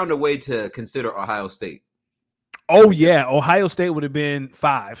have found a way to consider Ohio State. Oh, yeah. Ohio State would have been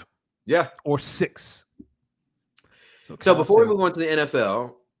 5. Yeah. Or 6. So before we move on to the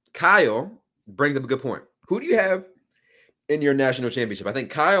NFL, Kyle brings up a good point. Who do you have in your national championship? I think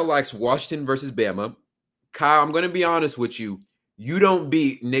Kyle likes Washington versus Bama. Kyle, I'm going to be honest with you. You don't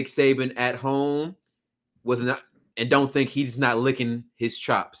beat Nick Saban at home and don't think he's not licking his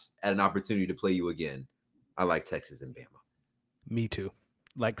chops at an opportunity to play you again. I like Texas and Bama. Me too.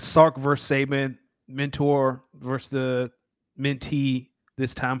 Like Sark versus Saban, mentor versus the mentee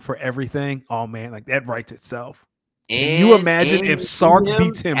this time for everything. Oh, man, like that writes itself. Can you imagine if Sark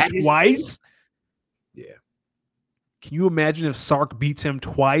beats him twice? Yeah. Can you imagine if Sark beats him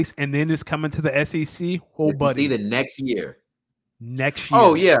twice and then is coming to the SEC? Oh, buddy. See the next year. Next year.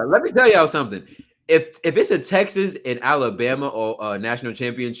 Oh, yeah. Let me tell y'all something. If it's a Texas and Alabama or national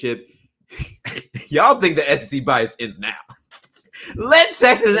championship, y'all think the SEC bias ends now. Let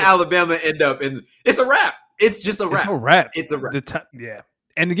Texas and Alabama end up in. It's a wrap. It's just a wrap. It's a wrap. It's a wrap. Yeah.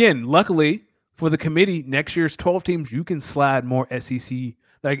 And again, luckily for the committee, next year's 12 teams, you can slide more SEC,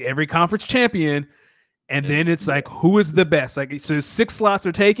 like every conference champion. And then it's like, who is the best? Like, so 6 slots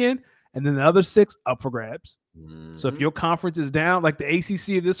are taken, and then the other 6 up for grabs. Mm-hmm. So if your conference is down, like the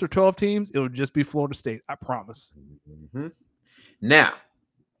ACC of this or 12 teams, it'll just be Florida State. I promise. Mm-hmm. Now,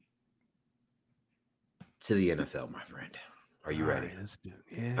 to the NFL, my friend. Are you ready? Let's do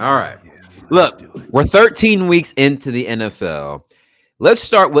it. Yeah, all right. Yeah, look, we're 13 weeks into the NFL. Let's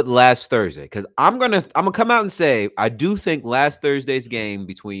start with last Thursday because I'm gonna come out and say I do think last Thursday's game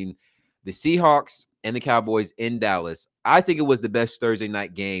between the Seahawks and the Cowboys in Dallas, I think it was the best Thursday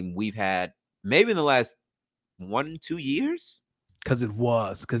night game we've had maybe in the last 1-2 years.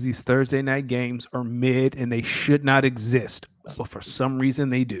 Because these Thursday night games are mid and they should not exist, but for some reason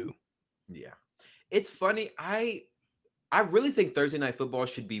they do. Yeah, it's funny. I really think Thursday night football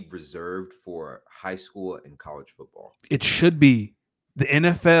should be reserved for high school and college football. It should be. The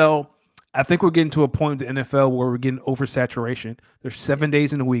NFL, I think we're getting to a point in the NFL where we're getting oversaturation. There's 7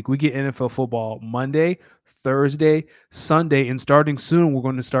 days in a week. We get NFL football Monday, Thursday, Sunday, and starting soon, we're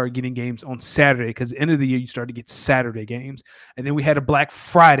going to start getting games on Saturday because at the end of the year, you start to get Saturday games. And then we had a Black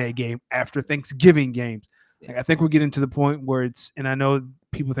Friday game after Thanksgiving games. Like, I think we're getting to the point where it's, and I know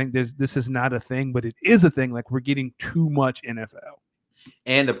people think this is not a thing, but it is a thing. Like, we're getting too much NFL.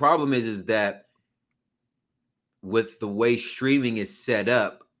 And the problem is that with the way streaming is set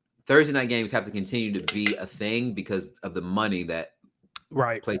up, Thursday night games have to continue to be a thing because of the money that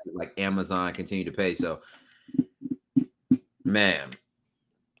places like Amazon continue to pay. So, man,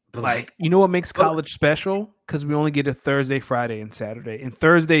 like, you know what makes college special? Because we only get a Thursday, Friday, and Saturday. And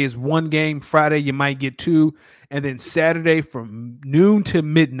Thursday is 1 game. Friday, you might get 2. And then Saturday from noon to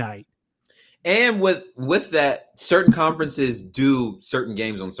midnight. And with that, certain conferences do certain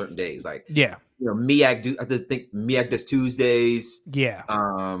games on certain days. Like, yeah. You know, MEAC I think MEAC does Tuesdays. Yeah.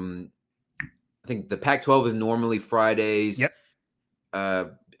 I think the Pac-12 is normally Fridays. Yep.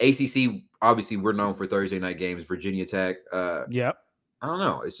 ACC, obviously, we're known for Thursday night games. Virginia Tech. Yep. I don't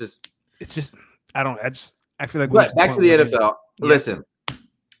know. It's just I feel like. But back to the NFL. Yeah. Listen,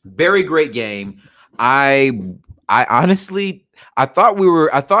 very great game. I honestly, I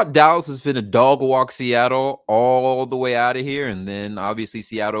thought Dallas was finna dog walk Seattle all the way out of here, and then obviously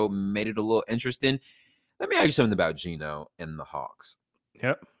Seattle made it a little interesting. Let me ask you something about Geno and the Hawks.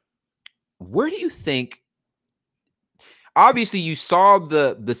 Yep. Where do you think? Obviously, you saw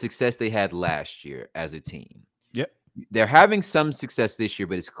the success they had last year as a team. Yep. They're having some success this year,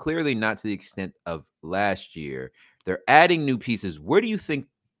 but it's clearly not to the extent of last year. They're adding new pieces. Where do you think?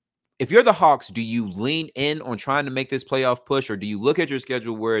 If you're the Hawks, do you lean in on trying to make this playoff push, or do you look at your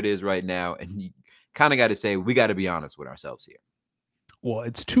schedule where it is right now and you kind of got to say, we got to be honest with ourselves here? Well,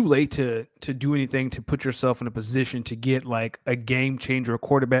 it's too late to do anything to put yourself in a position to get like a game changer, a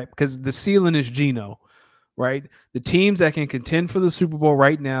quarterback, because the ceiling is Geno, right? The teams that can contend for the Super Bowl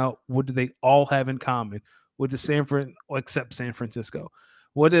right now, what do they all have in common with except San Francisco?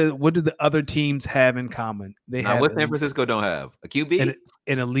 What do the other teams have in common? They Now, have what San Francisco don't have? A QB?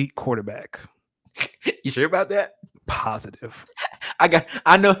 an elite quarterback. You sure about that? Positive.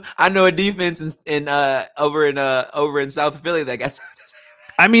 I know a defense in over in South Philly that got.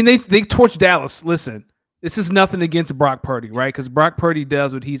 I mean, they torched Dallas. Listen, this is nothing against Brock Purdy, right? Because Brock Purdy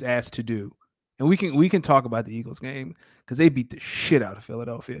does what he's asked to do, and we can talk about the Eagles game because they beat the shit out of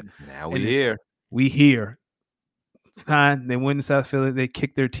Philadelphia. Now we here. We here. Fine. They win in South Philly. They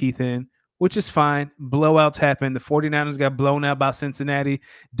kick their teeth in, which is fine. Blowouts happen. The 49ers got blown out by Cincinnati.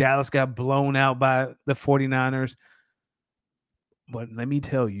 Dallas got blown out by the 49ers. But let me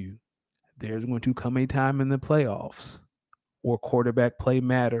tell you, there's going to come a time in the playoffs where quarterback play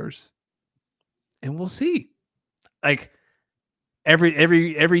matters. And we'll see. Like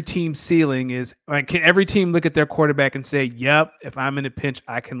every team's ceiling is like, can every team look at their quarterback and say, yep, if I'm in a pinch,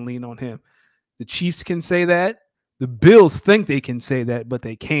 I can lean on him. The Chiefs can say that. The Bills think they can say that, but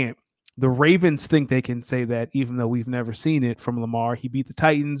they can't. The Ravens think they can say that, even though we've never seen it from Lamar. He beat the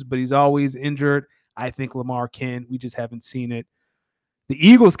Titans, but he's always injured. I think Lamar can. We just haven't seen it. The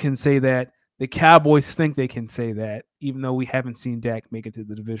Eagles can say that. The Cowboys think they can say that, even though we haven't seen Dak make it to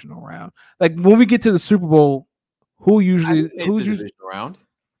the divisional round. Like when we get to the Super Bowl, who's usually round?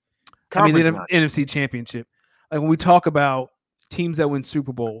 I mean, the NFC Championship. Like when we talk about teams that win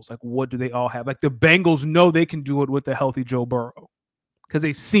Super Bowls, like what do they all have? Like the Bengals know they can do it with the healthy Joe Burrow because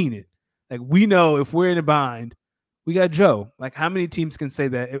they've seen it. Like we know if we're in a bind, we got Joe. Like how many teams can say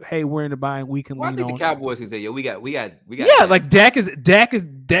that? If, hey, we're in a bind, we can lean on. I think the Cowboys can say, "Yo, we got." Yeah, like Dak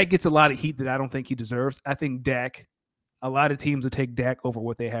gets a lot of heat that I don't think he deserves. I think Dak. A lot of teams will take Dak over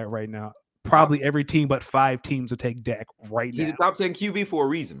what they have right now. Probably every team but 5 teams will take Dak right now. He's a top 10 QB for a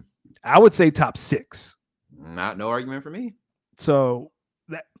reason. I would say top 6. No argument for me. So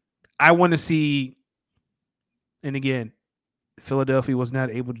that I want to see, and again, Philadelphia was not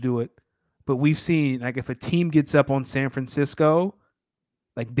able to do it, but we've seen like if a team gets up on San Francisco,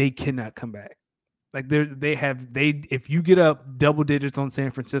 like they cannot come back. Like if you get up double digits on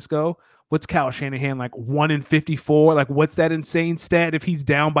San Francisco, what's Kyle Shanahan like 1-54? Like what's that insane stat if he's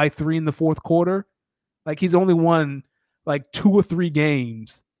down by 3 in the fourth quarter? Like he's only won like 2 or 3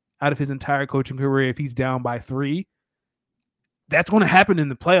 games out of his entire coaching career if he's down by 3. That's going to happen in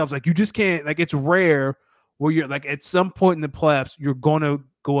the playoffs. Like you just can't, like it's rare where you're like at some point in the playoffs, you're going to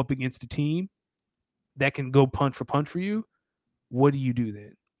go up against a team that can go punch for punch for you. What do you do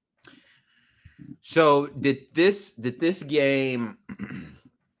then? So did this game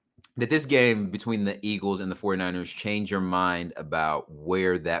between the Eagles and the 49ers change your mind about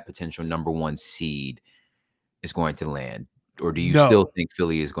where that potential number 1 seed is going to land? Or do you still think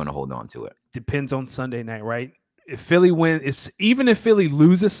Philly is going to hold on to it? Depends on Sunday night, right? If Philly wins, even if Philly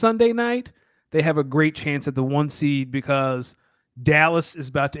loses Sunday night, they have a great chance at the 1 seed because Dallas is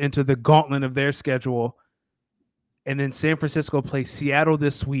about to enter the gauntlet of their schedule. And then San Francisco plays Seattle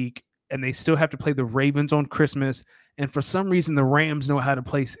this week, and they still have to play the Ravens on Christmas. And for some reason, the Rams know how to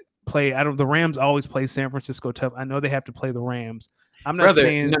play. The Rams always play San Francisco tough. I know they have to play the Rams. I'm not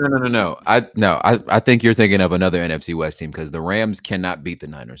saying no. I think you're thinking of another NFC West team because the Rams cannot beat the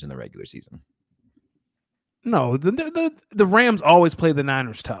Niners in the regular season. No, the Rams always play the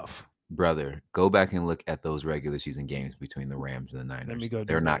Niners tough. Brother, go back and look at those regular season games between the Rams and the Niners. Let me go.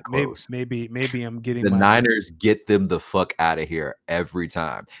 They're not close. Maybe I'm getting the Niners get them the fuck out of here every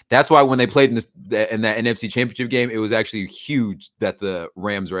time. That's why when they played in that NFC Championship game, it was actually huge that the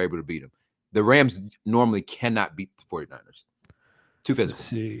Rams were able to beat them. The Rams normally cannot beat the 49ers. Too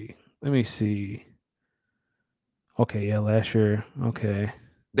physical. Let me see. Okay, yeah, last year. Okay.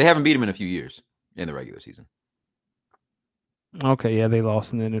 They haven't beat them in a few years in the regular season. Okay, yeah, they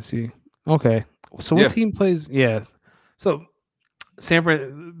lost in the NFC. Okay, so what team plays? Yeah, so Sanford,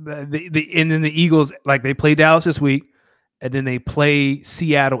 and then the Eagles, like they play Dallas this week, and then they play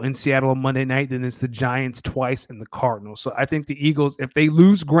Seattle in Seattle on Monday night. Then it's the Giants twice and the Cardinals. So I think the Eagles, if they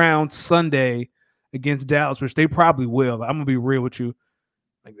lose ground Sunday against Dallas, which they probably will, I'm gonna be real with you,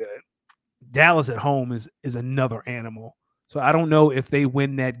 like that. Dallas at home is another animal. So I don't know if they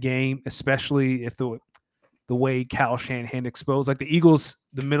win that game, especially if the way Kyle Shanahan exposed, like the Eagles,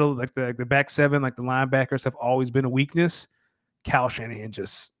 the middle, like the back seven, like the linebackers have always been a weakness. Kyle Shanahan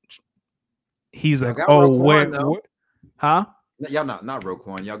he's like, huh? Y'all not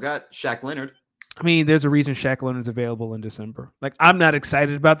Roquan. Y'all got Shaq Leonard. I mean, there's a reason Shaq Leonard's available in December. Like, I'm not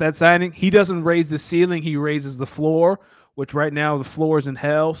excited about that signing. He doesn't raise the ceiling; he raises the floor, which right now the floor is in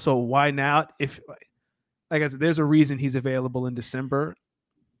hell. So why not? If, like I said, there's a reason he's available in December.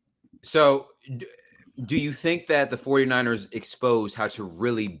 So, do you think that the 49ers exposed how to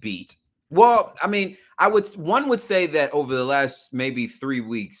really beat Well, I mean, one would say that over the last maybe 3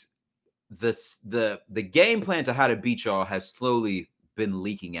 weeks, the game plan to how to beat y'all has slowly been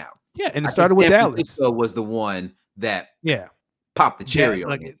leaking out. Yeah, and it started with San Dallas. Francisco was the one that Yeah, popped the cherry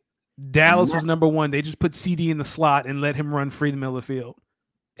on it. Dallas was number one. They just put CD in the slot and let him run free in the middle of the field.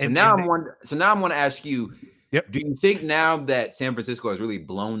 So now I'm going to ask you, do you think now that San Francisco has really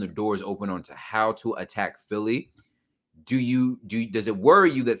blown the doors open onto how to attack Philly, does it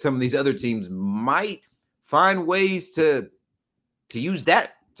worry you that some of these other teams might find ways to use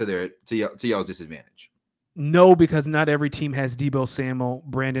that to y'all's disadvantage? No, because not every team has Deebo Samuel,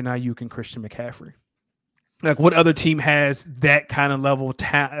 Brandon Ayuk, and Christian McCaffrey. Like, what other team has that kind of level of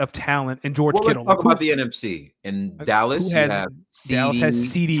talent? And George Kittle. Let's talk about the NFC. In Dallas, you have Dallas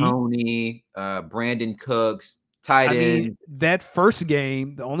has CD, Tony, Brandon Cooks, tight end. That first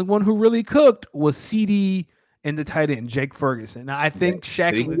game, the only one who really cooked was CD and the tight end, Jake Ferguson. Now, I think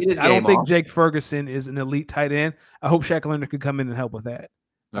I don't think Jake Ferguson is an elite tight end. I hope Shaq Leonard could come in and help with that.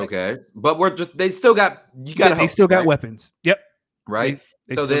 Okay, but they still got got weapons. Yep. Right.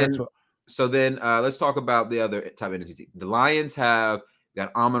 So then let's talk about the other type of NFC. The Lions got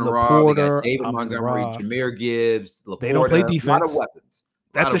Amon-Ra, they got David Montgomery, Jahmyr Gibbs, Laporta. They don't play defense. A lot of weapons.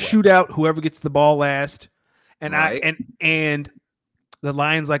 That's a shootout. Whoever gets the ball last. And and the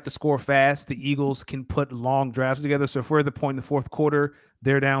Lions like to score fast. The Eagles can put long drives together. So if we're at the point in the fourth quarter,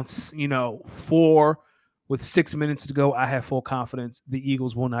 they're down 4 with 6 minutes to go. I have full confidence the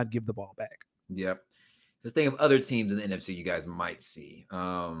Eagles will not give the ball back. Yep. Just think of other teams in the NFC you guys might see.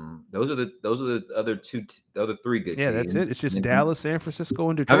 Those are the other three good teams. Yeah, that's it. It's just Dallas, San Francisco,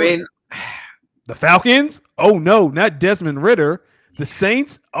 and Detroit. I mean, the Falcons. Oh no, not Desmond Ridder. The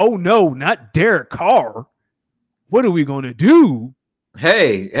Saints. Oh no, not Derek Carr. What are we going to do?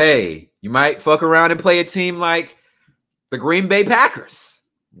 Hey, you might fuck around and play a team like the Green Bay Packers.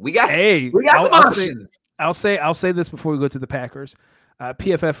 We got some options. I'll say this before we go to the Packers.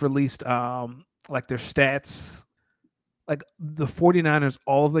 PFF released like their stats. Like the 49ers,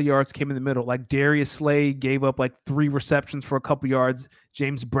 all of the yards came in the middle. Like Darius Slay gave up like 3 receptions for a couple yards.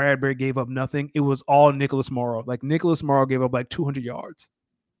 James Bradbury gave up nothing. It was all Nicholas Morrow. Like Nicholas Morrow gave up like 200 yards.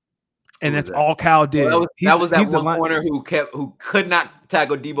 And that's all Kyle did. Well, that was that one corner who could not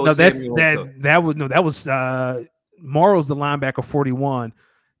tackle Deebo Samuel. That was Morrow's the linebacker 41.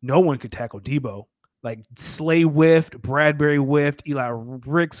 No one could tackle Deebo. Like Slay whiffed, Bradbury whiffed, Eli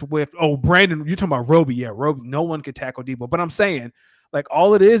Ricks whiffed. Oh, Brandon, you're talking about Roby. Yeah, Roby. No one could tackle Deebo. But I'm saying, like,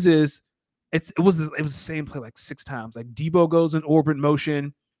 all it is it was the same play like 6 times. Like Deebo goes in orbit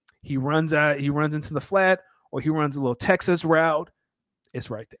motion, he runs into the flat, or he runs a little Texas route. It's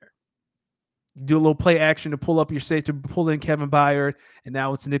right there. You do a little play action to pull up your safety, to pull in Kevin Byard, and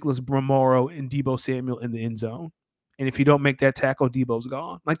now it's Nicholas Morrow and Deebo Samuel in the end zone. And if you don't make that tackle, Deebo's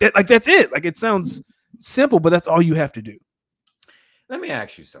gone. Like that. Like that's it. Like it sounds simple, but that's all you have to do. Let me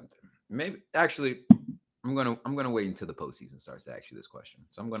ask you something. Maybe actually, I'm gonna wait until the postseason starts to ask you this question.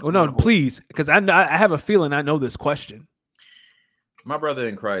 So I'm gonna. Please, because I have a feeling I know this question. My brother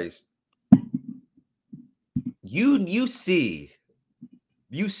in Christ, you see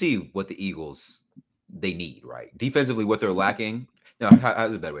what the Eagles they need, right? Defensively, what they're lacking. No,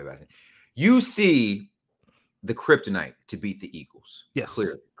 how's a better way of asking? You see the kryptonite to beat the Eagles. Yes.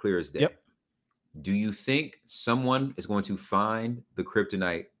 Clear as day. Yep. Do you think someone is going to find the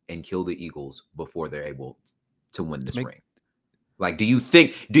kryptonite and kill the Eagles before they're able to win this ring? Like,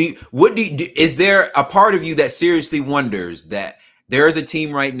 is there a part of you that seriously wonders that there is a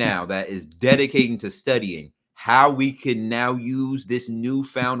team right now that is dedicating to studying how we can now use this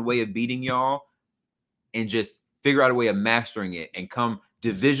newfound way of beating y'all and just figure out a way of mastering it, and come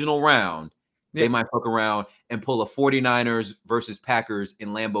divisional round, they might fuck around and pull a 49ers versus Packers in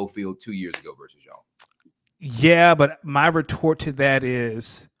Lambeau Field 2 years ago versus y'all? Yeah, but my retort to that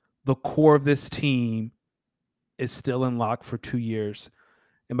is the core of this team is still in lock for 2 years.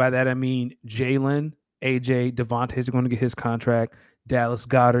 And by that, I mean Jalen, AJ, Devontae's are going to get his contract. Dallas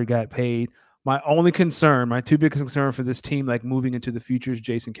Goedert got paid. My two biggest concern for this team, like moving into the future, is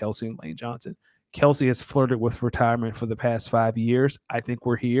Jason Kelce and Lane Johnson. Kelce has flirted with retirement for the past 5 years. I think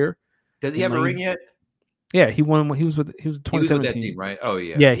we're here. Does he have a ring yet? Yeah, he won. He was with 2017, he was with that team, right? Oh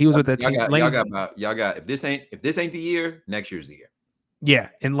yeah, yeah, he was with that team. Y'all got. If this ain't the year, next year's the year. Yeah,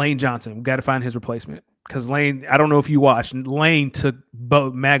 and Lane Johnson, we got to find his replacement, because Lane. I don't know if you watched. Lane took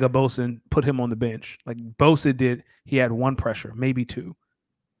Maga Bosa and put him on the bench. Like Bosa did. He had 1 pressure, maybe 2.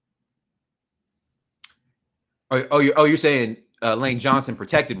 You're saying Lane Johnson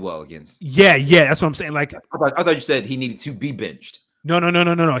protected well against? Yeah, that's what I'm saying. Like I thought you said he needed to be benched. No.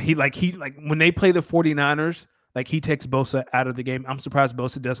 He when they play the 49ers, Like he takes Bosa out of the game. I'm surprised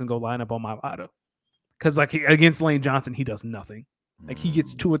Bosa doesn't go line up on Mailata. Because like against Lane Johnson, he does nothing. Like he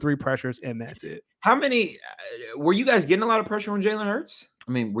gets 2 or 3 pressures and that's it. How many were you guys getting a lot of pressure on Jalen Hurts?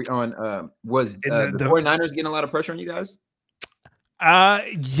 I mean, was the 49ers getting a lot of pressure on you guys?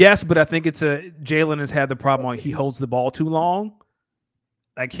 Yes, but I think it's Jalen has had the problem like he holds the ball too long.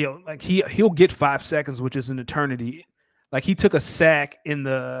 Like he'll get 5 seconds, which is an eternity. Like he took a sack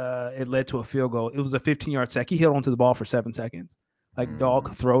it led to a field goal. It was a 15-yard sack. He held onto the ball for 7 seconds. Like dog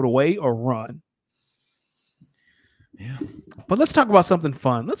could throw it away or run. Yeah. But let's talk about something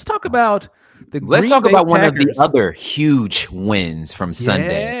fun. Let's talk about one of the other huge wins from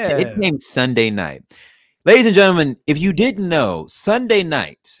Sunday. Yeah. It came Sunday night. Ladies and gentlemen, if you didn't know, Sunday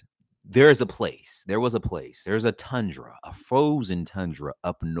night, there was a place, there's a tundra, a frozen tundra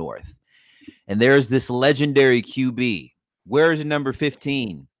up north. And there's this legendary QB. Where's number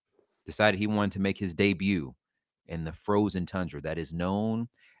 15? Decided he wanted to make his debut in the frozen tundra that is known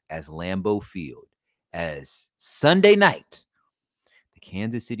as Lambeau Field. As Sunday night, the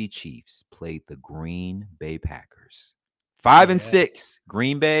Kansas City Chiefs played the Green Bay Packers. 5-6,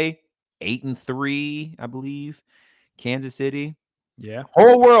 Green Bay, 8-3, I believe. Kansas City. Yeah.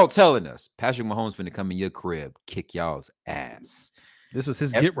 Whole world telling us Patrick Mahomes finna come in your crib, kick y'all's ass. This was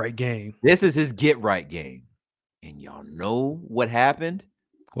his get-right game. This is his get-right game. And y'all know what happened?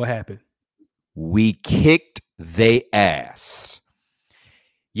 What happened? We kicked they ass.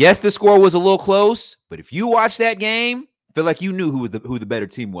 Yes, the score was a little close, but if you watch that game, I feel like you knew who the better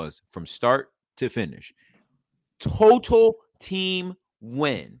team was from start to finish. Total team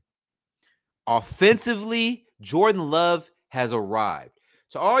win. Offensively, Jordan Love has arrived.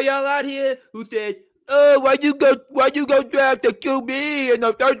 So all y'all out here who said, "Oh, why you go draft the QB in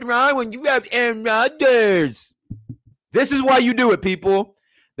the 3rd round when you have Aaron Rodgers?" This is why you do it, people.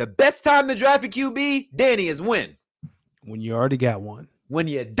 The best time to draft a QB, Danny, is when you already got one. When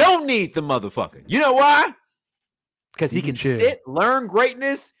you don't need the motherfucker. You know why? Because he can sit, learn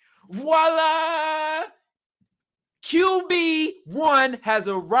greatness. Voila! QB1 has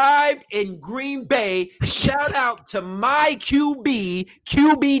arrived in Green Bay. Shout out to my QB,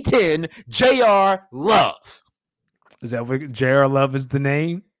 QB10, JR Love. Is that what JR Love is the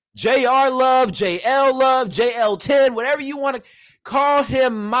name? JR Love, JL Love, JL10, whatever you want to call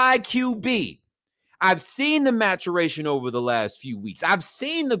him, my QB. I've seen the maturation over the last few weeks. I've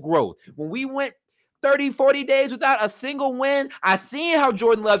seen the growth. When we went 30, 40 days without a single win, I seen how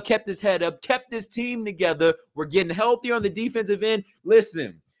Jordan Love kept his head up, kept this team together. We're getting healthier on the defensive end.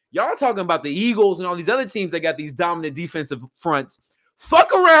 Listen, y'all talking about the Eagles and all these other teams that got these dominant defensive fronts.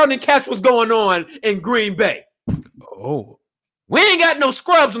 Fuck around and catch what's going on in Green Bay. Oh. We ain't got no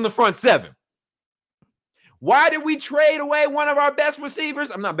scrubs on the front 7. Why did we trade away one of our best receivers?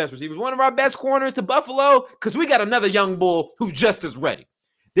 I'm not best receivers. One of our best corners to Buffalo because we got another young bull who's just as ready.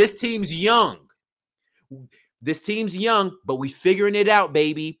 This team's young. But we figuring it out,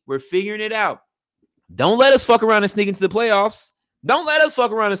 baby. We're figuring it out. Don't let us fuck around and sneak into the playoffs. We're going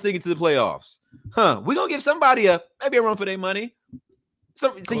to give somebody maybe a run for their money.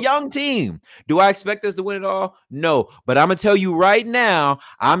 So it's a young team. Do I expect us to win it all? No. But I'm going to tell you right now,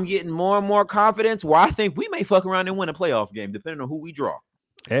 I'm getting more and more confidence where I think we may fuck around and win a playoff game, depending on who we draw.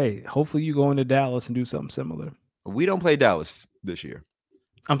 Hey, hopefully you go into Dallas and do something similar. We don't play Dallas this year.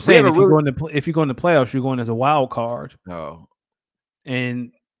 I'm saying if you go into playoffs, you're going as a wild card. Oh.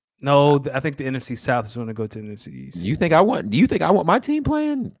 And no, I think the NFC South is going to go to the NFC East. Do you think I want my team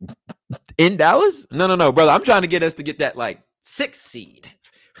playing in Dallas? No, brother. I'm trying to get us to get that like 6th seed.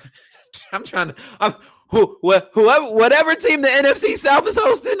 Whatever team the NFC South is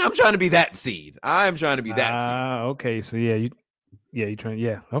hosting, I'm trying to be that seed. Okay. So you trying?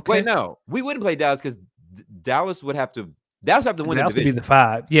 Yeah. Okay. Wait, no, we wouldn't play Dallas because Dallas would have to win Dallas the division. Dallas would be the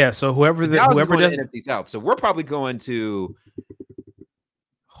 5. Yeah. So whoever does the NFC South. So we're probably going to.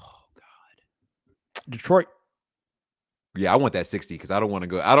 Oh God, Detroit. Yeah, I want that 60 because I don't want to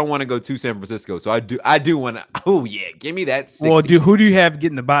go to San Francisco. So I do want to. Oh yeah, give me that 60. Well, who do you have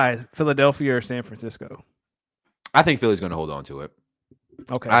getting the bye? Philadelphia or San Francisco? I think Philly's going to hold on to it.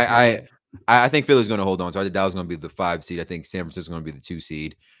 Okay. I think Philly's going to hold on to it. I think Dallas is going to be the 5 seed. I think San Francisco is going to be the 2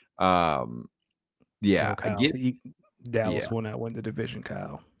 seed. Yeah, Dallas will not win the division,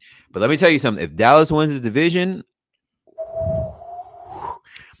 Kyle. But let me tell you something. If Dallas wins the division,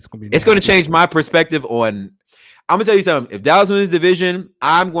 it's going to change my perspective on. I'm going to tell you something. If Dallas wins the division,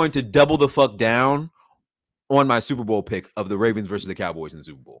 I'm going to double the fuck down on my Super Bowl pick of the Ravens versus the Cowboys in the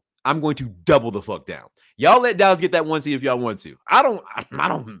Super Bowl. I'm going to double the fuck down. Y'all let Dallas get that 1 seed if y'all want to. I don't.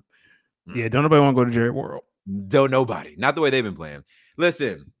 Yeah, don't nobody want to go to Jerry World. Don't nobody. Not the way they've been playing.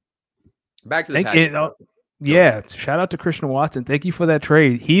 Listen, back to the Packers. Yeah, shout out to Christian Watson. Thank you for that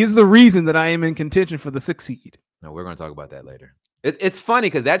trade. He is the reason that I am in contention for the 6th seed. No, we're going to talk about that later. It's funny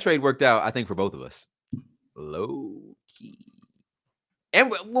because that trade worked out, I think, for both of us. Low key.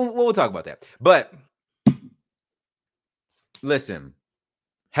 And we'll talk about that. But listen,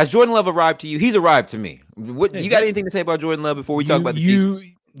 has Jordan Love arrived to you? He's arrived to me. What you got anything to say about Jordan Love before we talk about the Chiefs?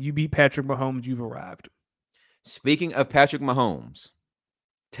 You beat Patrick Mahomes. You've arrived. Speaking of Patrick Mahomes,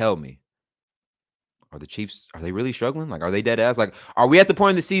 tell me, are the Chiefs, are they really struggling? Like, are they dead ass? Like, are we at the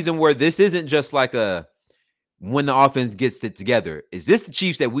point in the season where this isn't just like a when the offense gets it together? Is this the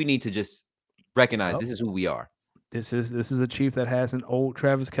Chiefs that we need to just recognize this is who we are? This is a Chief that has an old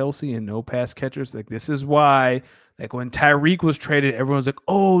Travis Kelce and no pass catchers. Like, this is why, like, when Tyreek was traded, everyone's like,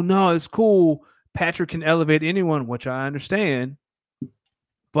 oh, no, it's cool. Patrick can elevate anyone, which I understand.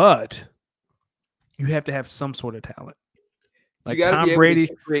 But you have to have some sort of talent. Like Tom Brady,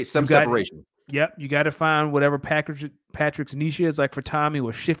 create some separation. Yep, you got to find whatever Patrick's niche is. Like for Tom, he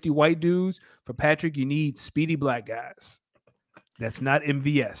was shifty white dudes. For Patrick, you need speedy black guys. That's not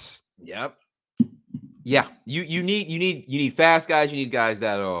MVS. Yep. Yeah, you need fast guys. You need guys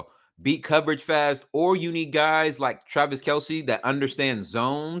that'll beat coverage fast, or you need guys like Travis Kelce that understand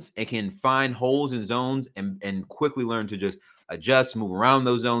zones and can find holes in zones and quickly learn to just adjust, move around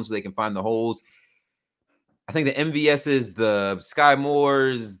those zones so they can find the holes. I think the MVSs, the Sky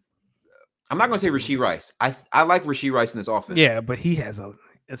Moores. I'm not going to say Rashee Rice. I like Rashee Rice in this offense. Yeah, but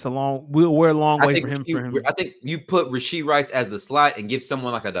we're a long way for him. I think you put Rashee Rice as the slot and give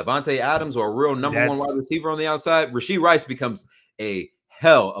someone like a Davante Adams or a real number one wide receiver on the outside. Rashee Rice becomes a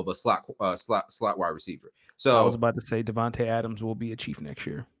hell of a slot wide receiver. So I was about to say Davante Adams will be a Chief next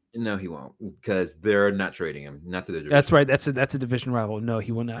year. No, he won't, because they're not trading him. Not to the division. That's right. That's a division rival. No,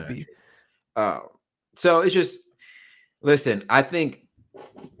 he will not be. So it's just, listen, I think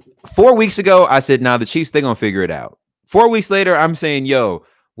 4 weeks ago, I said, the Chiefs, they're going to figure it out. 4 weeks later, I'm saying, yo,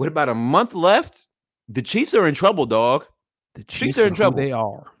 with about a month left, the Chiefs are in trouble, dog. The Chiefs are in trouble. They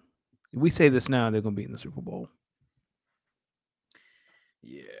are. If we say this now, they're going to be in the Super Bowl.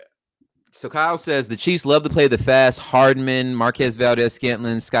 Yeah. So Kyle says the Chiefs love to play the fast Hardman, Marquez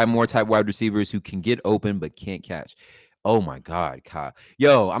Valdez-Scantling, Sky Moore type wide receivers who can get open but can't catch. Oh, my God, Kyle.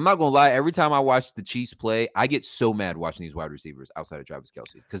 Yo, I'm not going to lie. Every time I watch the Chiefs play, I get so mad watching these wide receivers outside of Travis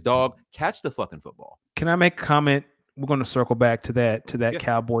Kelce. Because, dog, catch the fucking football. Can I make a comment? We're going to circle back to that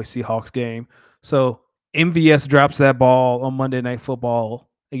Cowboys-Seahawks game. So MVS drops that ball on Monday Night Football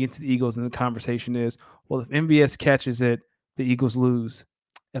against the Eagles, and the conversation is, well, if MVS catches it, the Eagles lose.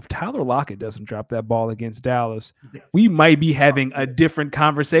 If Tyler Lockett doesn't drop that ball against Dallas, we might be having a different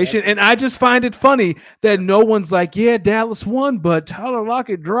conversation. And I just find it funny that no one's like, yeah, Dallas won, but Tyler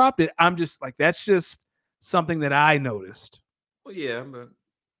Lockett dropped it. I'm just like, that's just something that I noticed. Well, yeah, but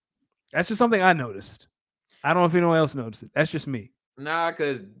that's just something I noticed. I don't know if anyone else noticed it. That's just me. Nah,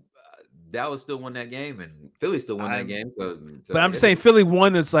 because Dallas still won that game and Philly still won that game. But I'm saying Philly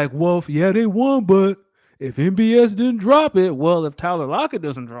won. It's like, well, yeah, they won, but if MVS didn't drop it, well, if Tyler Lockett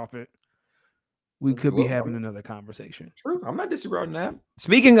doesn't drop it, we could be having another conversation. True. I'm not disagreeing that.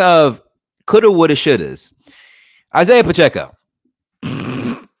 Speaking of coulda, woulda, shouldas, Isaiah Pacheco.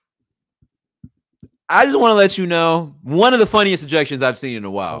 I just want to let you know, one of the funniest ejections I've seen in a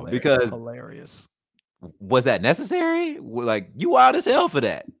while. Because hilarious. Was that necessary? Like, you wild as hell for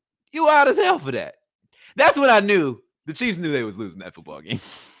that. You wild as hell for that. That's what I knew. The Chiefs knew they was losing that football game.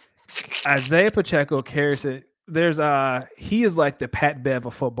 Isaiah Pacheco carries it. He is like the Pat Bev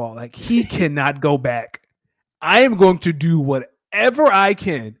of football. Like, he cannot go back. I am going to do whatever I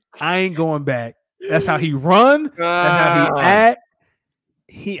can. I ain't going back. That's how he run. That's how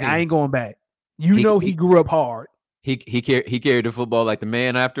he act. I ain't going back. He grew up hard. He carried the football like the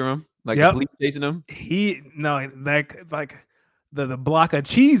man after him, like the police chasing him. Like the block of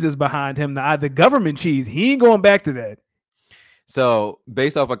cheese is behind him. The government cheese. He ain't going back to that. So,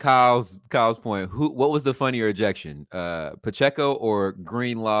 based off of Kyle's point, what was the funnier ejection, Pacheco or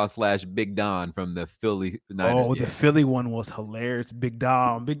Greenlaw / Big Don from the Philly Niners? Oh, the Philly one was hilarious. Big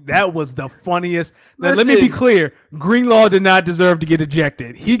Don, that was the funniest. Now, let me be clear: Greenlaw did not deserve to get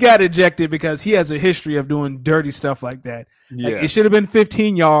ejected. He got ejected because he has a history of doing dirty stuff like that. Yeah. Like, it should have been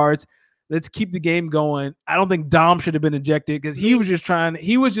 15 yards. Let's keep the game going. I don't think Dom should have been ejected because he was just trying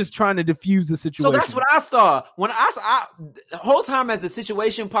to diffuse the situation. So that's what I saw. When I the whole time as the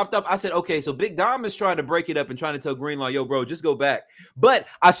situation popped up, I said, okay, so Big Dom is trying to break it up and trying to tell Greenlaw, yo, bro, just go back. But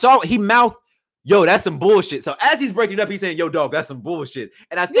I saw he mouthed, yo, that's some bullshit. So as he's breaking it up, he's saying, yo, dog, that's some bullshit.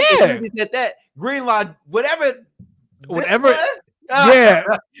 And I think as soon as he said that, Greenlaw, whatever. Yeah,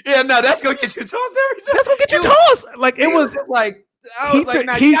 no, that's gonna get you tossed every time. That's gonna get you tossed. Like, it was like, I was like,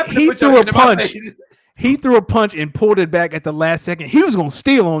 nah, you have to put your hand in my face. He threw a punch and pulled it back at the last second. He was gonna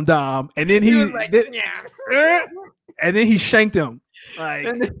steal on Dom, and then he was like, and then he shanked him. Like,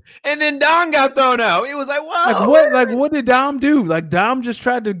 and then Dom got thrown out. It was like, whoa. What did Dom do? Like, Dom just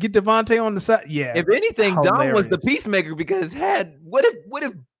tried to get Devontae on the side. Yeah. If anything, hilarious. Dom was the peacemaker because what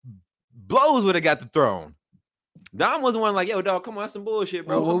if blows would have got the throne? Dom was the one like, yo, dog, come on, that's some bullshit,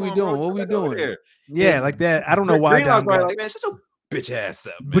 bro. What we doing? Bro. What we doing? Yeah, like that. I don't know why Dom got like, man, shut your bitch ass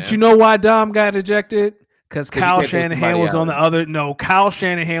up, man. But you know why Dom got ejected? Because Kyle Shanahan was on the other. No, Kyle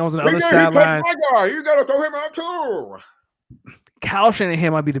Shanahan was on the other sideline. You gotta throw him out too. Kyle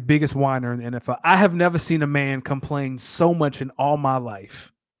Shanahan might be the biggest whiner in the NFL. I have never seen a man complain so much in all my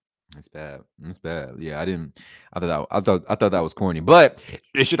life. That's bad. That's bad. Yeah, I thought that was corny. But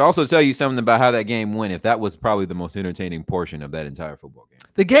it should also tell you something about how that game went. If that was probably the most entertaining portion of that entire football game.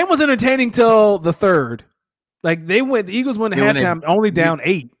 The game was entertaining till the third. Like the Eagles went at halftime only down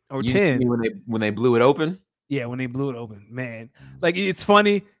 8 or 10 when they blew it open. Yeah, when they blew it open, man. Like it's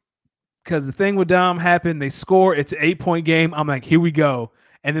funny because the thing with Dom happened. They score. It's an 8-point game. I'm like, here we go.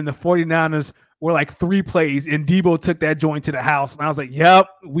 And then the 49ers were like 3 plays, and Debo took that joint to the house. And I was like, yep,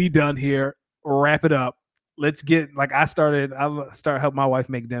 we done here. Wrap it up. Let's get like I started helping my wife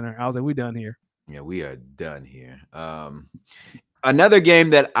make dinner. I was like, we done here. Yeah, we are done here. Another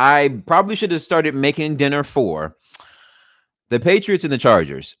game that I probably should have started making dinner for, the Patriots and the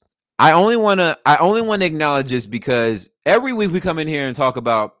Chargers. I only want to acknowledge this because every week we come in here and talk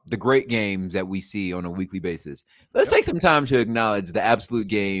about the great games that we see on a weekly basis. Let's take some time to acknowledge the absolute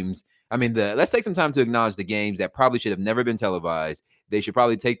games. Let's take some time to acknowledge the games that probably should have never been televised. They should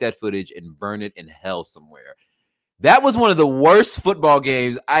probably take that footage and burn it in hell somewhere. That was one of the worst football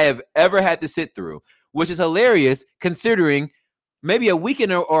games I have ever had to sit through, which is hilarious considering maybe a week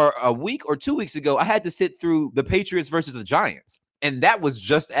or 2 weeks ago, I had to sit through the Patriots versus the Giants. And that was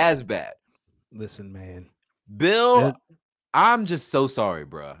just as bad. Listen, man. Bill, I'm just so sorry,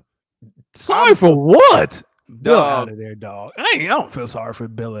 bro. Sorry for what? Bill out of there, dog. I don't feel sorry for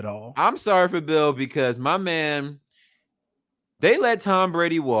Bill at all. I'm sorry for Bill because my man, they let Tom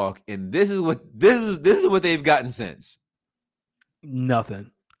Brady walk, and this is what they've gotten since.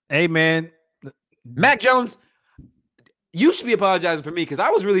 Nothing. Hey, man. Mac Jones, you should be apologizing for me because I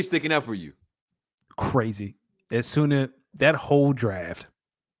was really sticking up for you. Crazy. As soon as that whole draft,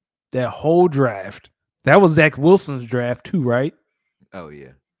 that was Zach Wilson's draft too, right? Oh yeah.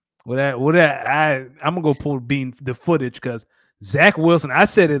 I'm gonna go pull the footage because Zach Wilson. I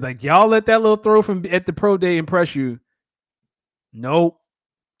said it like y'all let that little throw from at the pro day impress you. Nope.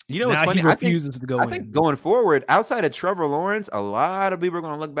 You know what's funny? He refuses to go in. I think going forward, outside of Trevor Lawrence, a lot of people are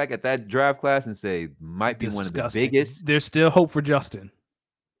going to look back at that draft class and say might be one of the biggest. There's still hope for Justin.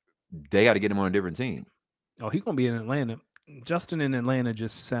 They got to get him on a different team. Oh, he's gonna be in Atlanta. Justin in Atlanta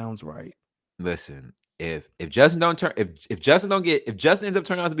just sounds right. Listen, if Justin ends up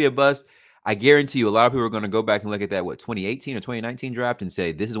turning out to be a bust, I guarantee you a lot of people are going to go back and look at that 2018 or 2019 draft and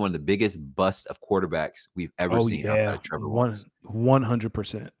say this is one of the biggest busts of quarterbacks we've ever seen outside of Trevor Lawrence.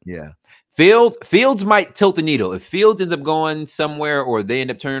 100%. Yeah. Fields might tilt the needle. If Fields ends up going somewhere or they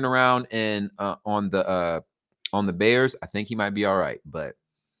end up turning around and on the Bears, I think he might be all right, but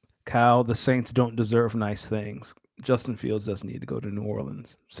Kyle, the Saints don't deserve nice things. Justin Fields doesn't need to go to New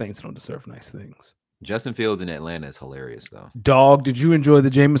Orleans. Saints don't deserve nice things. Justin Fields in Atlanta is hilarious, though. Dog, did you enjoy the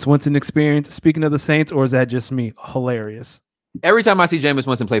Jameis Winston experience? Speaking of the Saints, or is that just me? Hilarious. Every time I see Jameis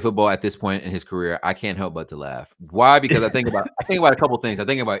Winston play football at this point in his career, I can't help but to laugh. Why? Because I think about a couple things. I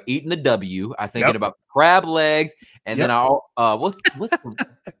think about eating the W. I thinking about crab legs, and then what's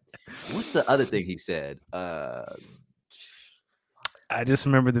the other thing he said? I just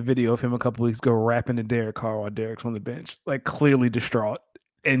remember the video of him a couple weeks ago rapping to Derek Carr while Derek's on the bench, like clearly distraught,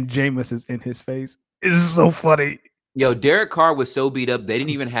 and Jameis is in his face. It's so funny. Yo, Derek Carr was so beat up they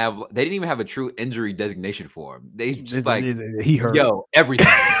didn't even have a true injury designation for him. They just he hurt. Yo, everything,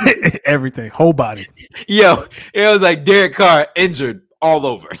 everything, whole body. Yo, it was like Derek Carr injured all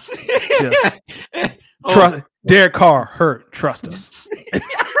over. Derek Carr hurt. Trust us.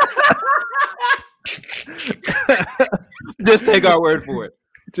 Just take our word for it.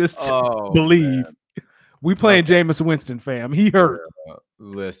 Just believe. Man. We playing Jameis Winston, fam. He hurt.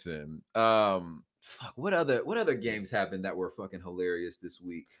 Listen. What other games happened that were fucking hilarious this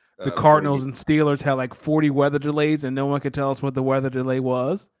week? The Cardinals and Steelers had like 40 weather delays, and no one could tell us what the weather delay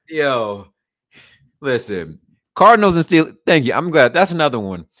was. Yo, listen. Cardinals and Steelers. Thank you. I'm glad. That's another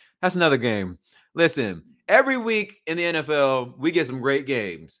one. That's another game. Listen, every week in the NFL, we get some great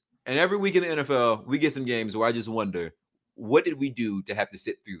games. And every week in the NFL, we get some games where I just wonder, what did we do to have to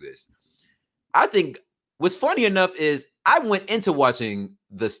sit through this? I think what's funny enough is I went into watching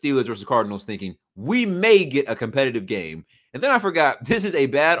the Steelers versus Cardinals thinking we may get a competitive game. And then I forgot this is a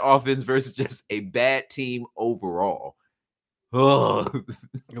bad offense versus just a bad team overall. Ugh.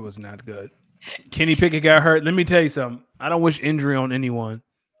 It was not good. Kenny Pickett got hurt. Let me tell you something. I don't wish injury on anyone,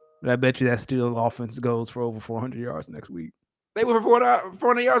 but I bet you that Steelers offense goes for over 400 yards next week. They were for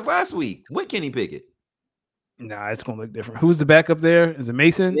 400 yards last week with Kenny Pickett. Nah, it's going to look different. Who's the backup there? Is it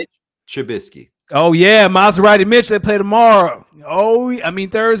Mason? Mitch Trubisky. Oh, yeah. Maserati Mitch, they play tomorrow.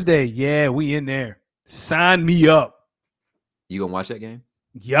 Thursday. Yeah, we in there. Sign me up. You going to watch that game?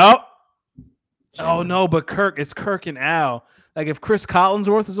 Yup. Oh, no, but it's Kirk and Al. Like, if Chris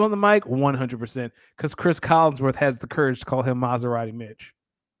Collinsworth is on the mic, 100%. Because Chris Collinsworth has the courage to call him Maserati Mitch.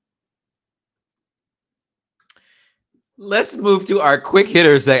 Let's move to our quick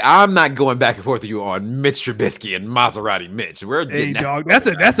hitters. I'm not going back and forth with you on Mitch Trubisky and Maserati Mitch. Hey, dog,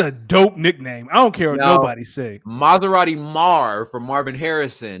 that's a dope nickname. I don't care what nobody say. Maserati Mar for Marvin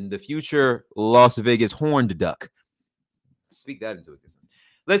Harrison, the future Las Vegas horned duck. Speak that into existence.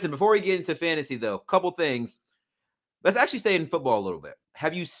 Listen, before we get into fantasy, though, a couple things. Let's actually stay in football a little bit.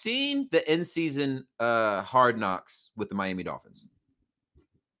 Have you seen the in-season Hard Knocks with the Miami Dolphins?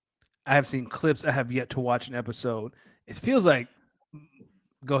 I have seen clips. I have yet to watch an episode. It feels like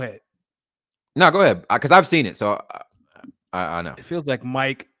 – go ahead. No, go ahead, because I've seen it, so I know. It feels like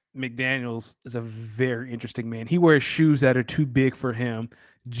Mike McDaniels is a very interesting man. He wears shoes that are too big for him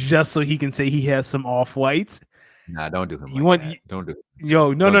just so he can say he has some off-whites. Nah, don't do him. Don't do it.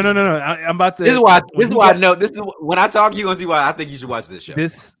 Yo, no. I'm about to. This is why I know. This is when I talk. You're gonna see why I think you should watch this show.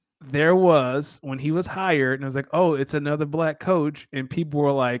 There was when he was hired, and I was like, oh, it's another black coach, and people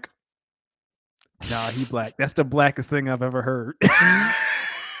were like, nah, he black. That's the blackest thing I've ever heard.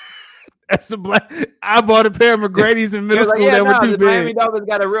 That's the black. I bought a pair of McGrady's in middle school that were too big. Miami Dolphins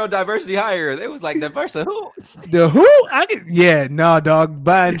got a real diversity hire. They was like diverse. Who? The who? Dog.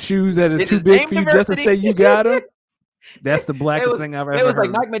 Buying shoes that are too big for you just to say you got them. That's the blackest thing I've ever heard. It was like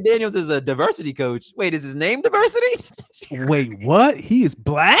Mike McDaniels is a diversity coach. Wait, is his name diversity? Wait, what? He is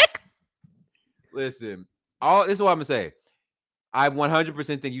black? Listen, this is what I'm gonna say. I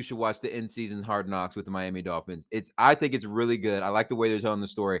 100% think you should watch the in-season Hard Knocks with the Miami Dolphins. I think it's really good. I like the way they're telling the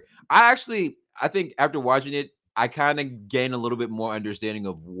story. I think after watching it, I kind of gain a little bit more understanding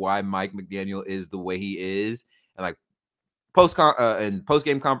of why Mike McDaniel is the way he is, and like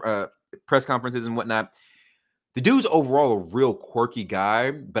post-game press conferences and whatnot. The dude's overall a real quirky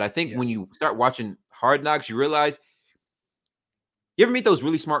guy, but I think when you start watching Hard Knocks, you realize you ever meet those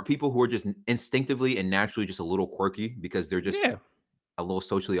really smart people who are just instinctively and naturally just a little quirky because they're just a little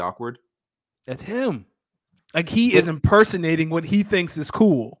socially awkward? That's him. Like he is impersonating what he thinks is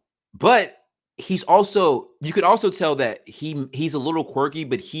cool. But he's also, you could also tell that he's a little quirky,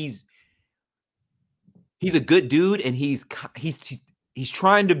 but he's a good dude, and he's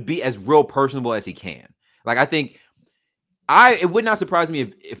trying to be as real personable as he can. Like, I think it would not surprise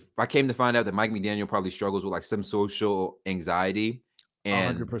me if I came to find out that Mike McDaniel probably struggles with like some social anxiety.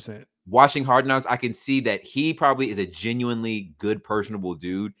 And 100%. Watching Hard Knocks, I can see that he probably is a genuinely good, personable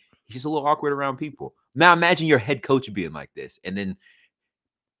dude. He's just a little awkward around people. Now imagine your head coach being like this, and then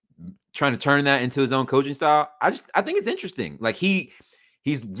trying to turn that into his own coaching style. I think it's interesting. Like he's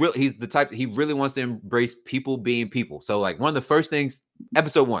the type, he really wants to embrace people being people. So like one of the first things,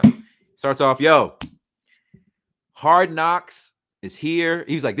 episode 1 starts off, Hard Knocks is here.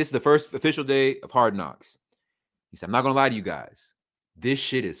 He was like, this is the first official day of Hard Knocks. He said, I'm not going to lie to you guys. This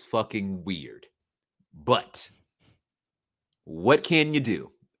shit is fucking weird. But what can you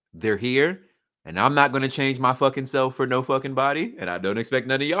do? They're here, and I'm not going to change my fucking self for no fucking body, and I don't expect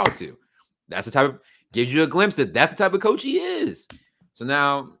none of y'all to. That's the type of, gives you a glimpse that that's the type of coach he is. So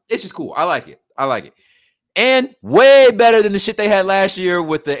now, it's just cool. I like it. And way better than the shit they had last year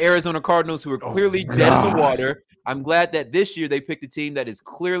with the Arizona Cardinals, who were clearly dead in the water. I'm glad that this year they picked a team that is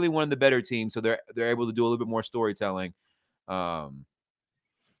clearly one of the better teams, so they're able to do a little bit more storytelling.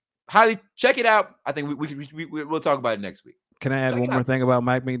 Highly check it out. I think we'll talk about it next week. Can I add one more thing about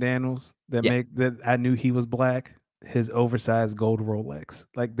Mike McDaniels that I knew he was black? His oversized gold Rolex,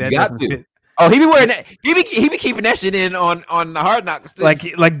 like that doesn't fit. Oh, he be wearing that. He be keeping that shit in on the Hard Knocks too.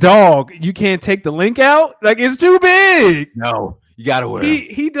 Like dog, you can't take the link out. Like it's too big. No, you gotta wear.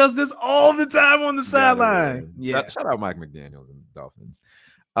 He does this all the time on the sideline. Yeah, shout out Mike McDaniels and the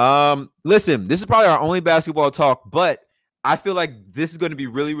Dolphins. Listen, this is probably our only basketball talk, but I feel like this is going to be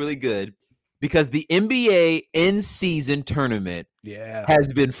really, really good because the NBA in-season tournament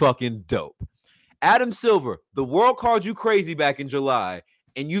has been fucking dope. Adam Silver, the world called you crazy back in July,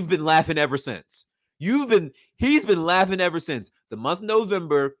 and you've been laughing ever since. He's been laughing ever since. The month of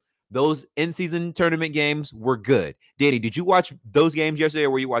November, those in-season tournament games were good. Danny, did you watch those games yesterday, or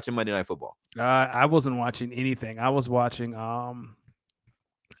were you watching Monday Night Football? I wasn't watching anything. I was watching. I'm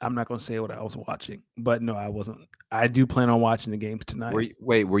not going to say what I was watching, but no, I wasn't. I do plan on watching the games tonight.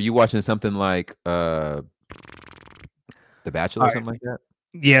 Were you watching something like The Bachelor or something like that?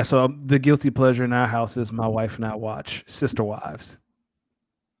 Yeah, so the guilty pleasure in our house is my wife and I watch Sister Wives.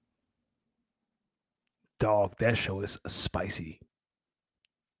 Dog, that show is spicy.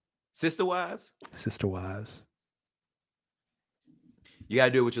 Sister Wives? Sister Wives. You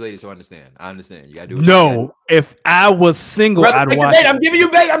gotta do it with your lady, so I understand. You gotta do it. No, if I was single, I'd watch it. I'm giving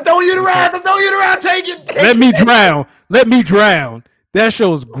you bait. I'm throwing you the round. Take it. Let me drown. That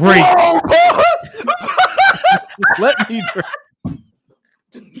show is great.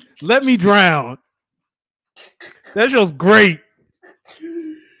 Let me drown. That show's great.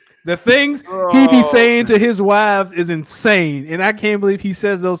 The things he be saying to his wives is insane, and I can't believe he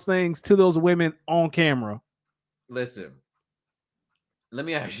says those things to those women on camera. Listen, let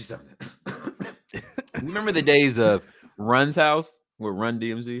me ask you something. Remember the days of Run's house with Run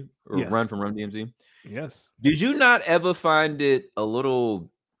DMC or Yes. Run from Run DMC? Yes. Did you not ever find it a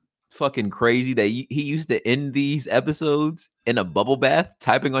little fucking crazy that he used to end these episodes in a bubble bath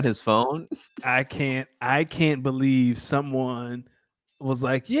typing on his phone? I can't believe someone was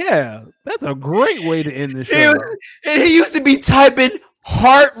like, yeah, that's a great way to end the show. And he used to be typing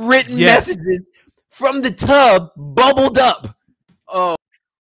heart-written messages from the tub, bubbled up. Oh,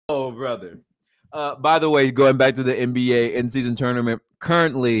 brother. By the way, going back to the NBA in-season tournament,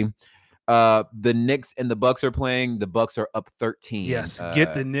 currently the Knicks and the Bucks are playing. The Bucks are up 13. Yes,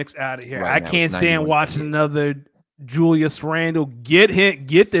 get the Knicks out of here. Right I can't stand watching another Julius Randle. Get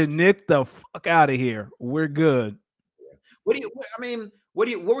the Knicks the fuck out of here. We're good. What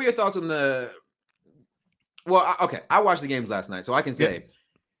were your thoughts on the? Well, okay, I watched the games last night, so I can say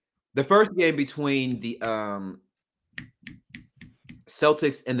the first game between the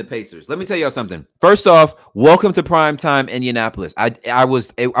Celtics and the Pacers. Let me tell y'all something. First off, welcome to primetime Indianapolis. I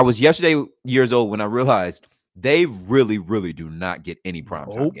was yesterday years old when I realized they really, really do not get any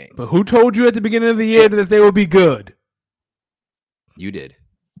primetime games. But who told you at the beginning of the year that they would be good? You did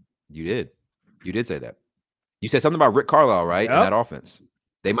say that. You said something about Rick Carlisle, right? In that offense.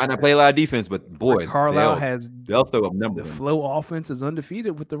 They might not play a lot of defense, but boy, Rick Carlisle they'll throw up numbers. The flow offense is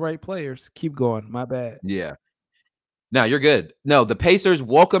undefeated with the right players. Keep going. My bad. Yeah. No, you're good. No, the Pacers,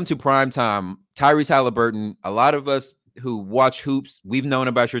 welcome to primetime. Tyrese Halliburton. A lot of us who watch hoops, we've known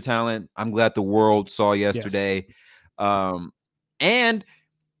about your talent. I'm glad the world saw yesterday. Yes. And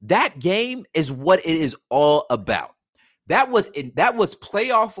that game is what it is all about. That was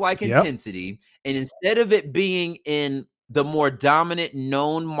playoff-like intensity. And instead of it being in the more dominant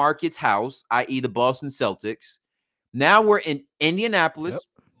known market's house, i.e. the Boston Celtics, now we're in Indianapolis,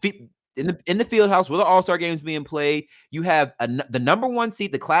 in the field house where the All-Star game is being played. You have the number one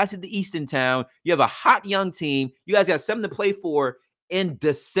seed, the class of the East in town. You have a hot young team. You guys got something to play for in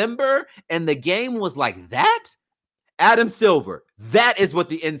December, and the game was like that. Adam Silver, that is what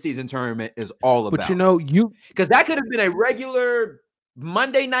the in-season tournament is all about. But because that could have been a regular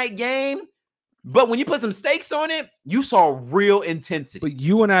Monday night game, but when you put some stakes on it, you saw real intensity. But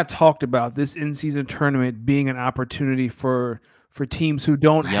you and I talked about this in-season tournament being an opportunity for teams who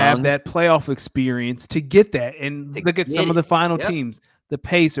don't have that playoff experience to get that. And look at some of the final teams, the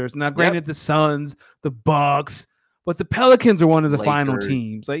Pacers. Now, granted, the Suns, the Bucks, but the Pelicans are one of the final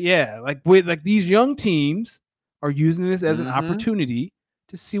teams. Like these young teams are using this as an opportunity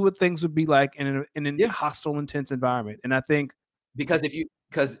to see what things would be like in a hostile, intense environment. And I think because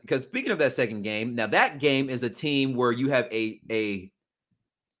speaking of that second game, now that game is a team where you have a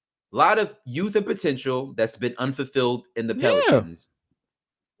lot of youth and potential that's been unfulfilled in the Pelicans.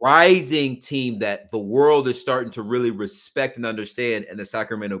 Rising team that the world is starting to really respect and understand in the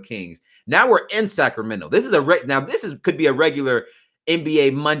Sacramento Kings. Now we're in Sacramento. This is could be a regular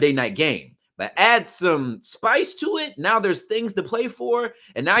NBA Monday night game, but add some spice to it. Now there's things to play for,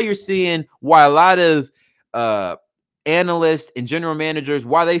 and now you're seeing why a lot of analysts and general managers,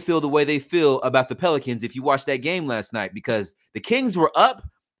 why they feel the way they feel about the Pelicans. If you watched that game last night, because the Kings were up,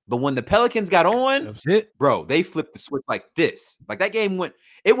 but when the Pelicans got on, bro, they flipped the switch like this. Like that game went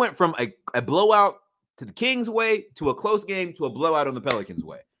from a blowout to the Kings' way to a close game to a blowout on the Pelicans'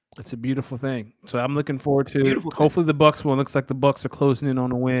 way. It's a beautiful thing. So I'm looking forward to hopefully the Bucks win. Looks like the Bucks are closing in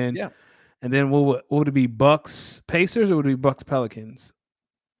on a win. Yeah. And then what would it be? Bucks Pacers or would it be Bucks Pelicans?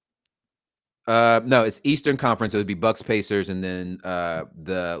 No, it's Eastern Conference. It would be Bucks Pacers, and then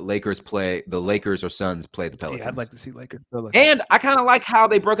the Lakers or Suns play the Pelicans. Yeah, I'd like to see Lakers. And I kind of like how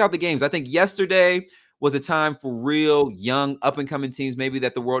they broke out the games. I think yesterday was a time for real young up and coming teams, maybe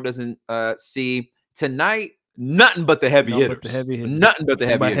that the world doesn't see. Tonight, nothing but the heavy hitters. Nothing but the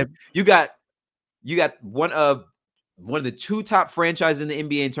heavy hitters. You got one of the two top franchises in the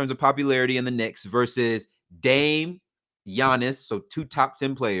NBA in terms of popularity in the Knicks versus Dame, Giannis, so two top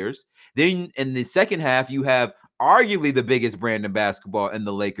 10 players. Then in the second half, you have arguably the biggest brand in basketball in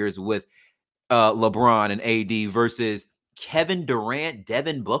the Lakers with LeBron and AD versus Kevin Durant,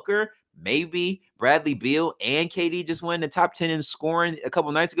 Devin Booker, maybe Bradley Beal, and KD just won the top 10 in scoring a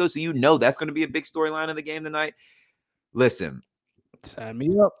couple nights ago. So that's going to be a big storyline of the game tonight. Listen, sign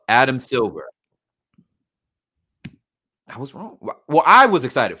me up. Adam Silver. I was wrong. Well, I was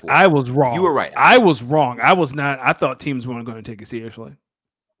excited for it. I was wrong. You were right. I was wrong. I was not. I thought teams weren't going to take it seriously.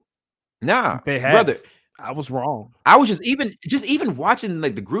 Nah, they have. Brother. I was wrong. I was just even watching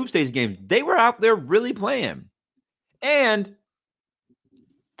like the group stage games. They were out there really playing, and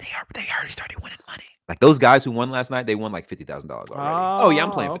they already started winning money. Like those guys who won last night, they won like $50,000 already. Oh yeah,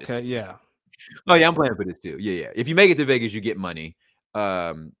 I'm playing for this. Okay, too. yeah. Oh yeah, I'm playing for this too. Yeah. If you make it to Vegas, you get money.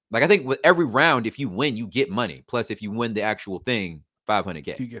 Like I think with every round, if you win, you get money. Plus, if you win the actual thing,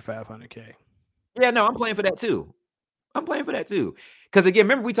 $500K. You get $500K. Yeah, no, I'm playing for that too. Because again,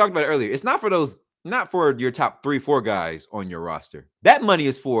 remember we talked about it earlier. It's not for your top 3-4 guys on your roster. That money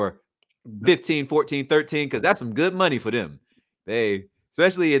is for 15, 14, 13, because that's some good money for them. They,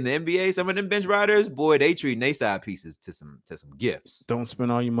 especially in the NBA, some of them bench riders, boy, they treat their side pieces to some gifts. Don't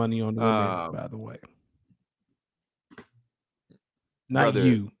spend all your money on the women, by the way. Not brother,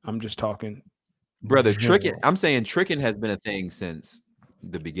 you. I'm just talking. Brother, tricking. I'm saying tricking has been a thing since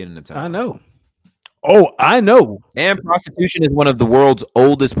the beginning of time. I know. Oh, I know. And prostitution is one of the world's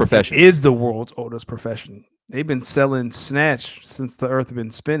oldest professions. It is the world's oldest profession. They've been selling snatch since the earth has been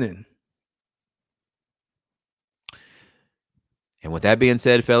spinning. And with that being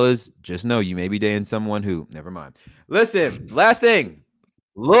said, fellas, just know you may be dating someone who, never mind. Listen, last thing,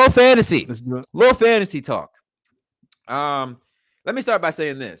 little fantasy talk. Let me start by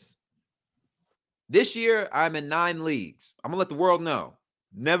saying this. This year, I'm in 9 leagues. I'm going to let the world know.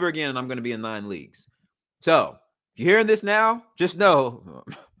 Never again I'm going to be in 9 leagues. So, if you're hearing this now, just know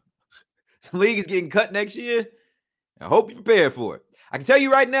some league is getting cut next year. I hope you're prepared for it. I can tell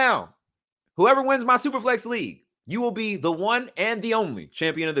you right now, whoever wins my Superflex League, you will be the one and the only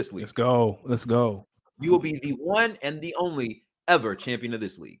champion of this league. Let's go. You will be the one and the only ever champion of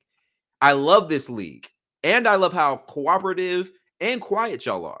this league. I love this league. And I love how cooperative and quiet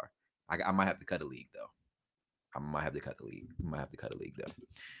y'all are. I might have to cut a league, though.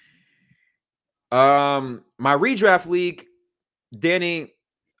 My redraft league, Danny,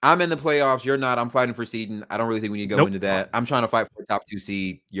 I'm in the playoffs. You're not. I'm fighting for seeding. I don't really think we need to go into that. I'm trying to fight for a top 2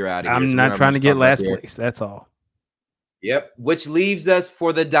 seed. You're out of here. I'm not trying to get last place. That's all. Yep. Which leaves us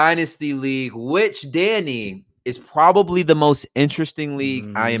for the Dynasty League, which, Danny, is probably the most interesting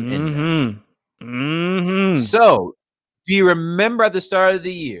league I am in. So, do you remember at the start of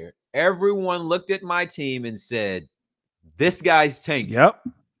the year, everyone looked at my team and said, this guy's tanking. Yep.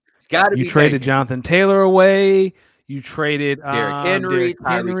 It's got to be. You traded tanking. Jonathan Taylor away. You traded Derrick Henry,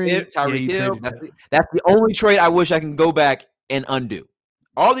 Tyreek Hill. That's the only trade I wish I can go back and undo.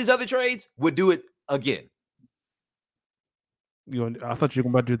 All these other trades would do it again. I thought you were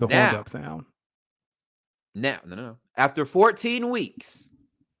about to do the horn duck sound. No. After 14 weeks,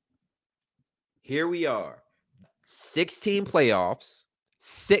 here we are. 16 playoffs,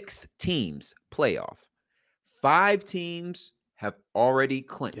 6 teams playoff. 5 teams have already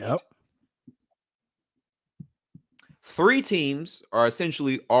clinched. Yep. 3 teams are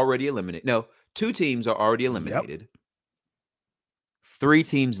essentially already eliminated. No, 2 teams are already eliminated. Yep. 3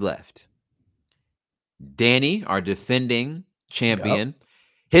 teams left. Danny, our defending champion. Yep.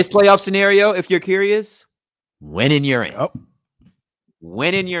 His playoff scenario, if you're curious, win and you're in. Yep.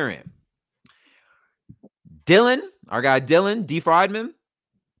 Win and you're in. Dylan, our guy Dylan, D. Friedman,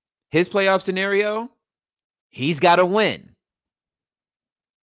 his playoff scenario, he's got to win.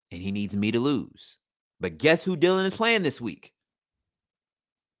 And he needs me to lose. But guess who Dylan is playing this week?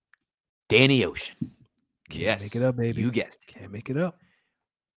 Danny Ocean. Yes. Make it up, baby. You guessed it. Can't make it up.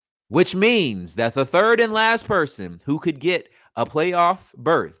 Which means that the third and last person who could get a playoff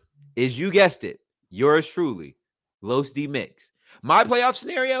berth is, you guessed it, yours truly, Los D Mix. My playoff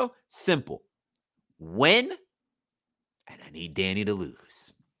scenario, simple. Win, and I need Danny to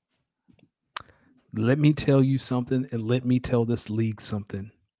lose. Let me tell you something, and let me tell this league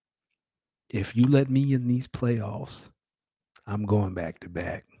something. If you let me in these playoffs, I'm going back to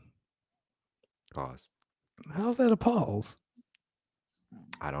back. Pause. How's that a pause?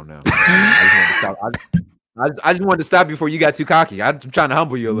 I don't know. I just wanted to stop before you got too cocky. I'm trying to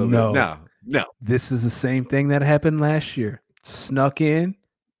humble you a little bit. No. No. This is the same thing that happened last year. Snuck in,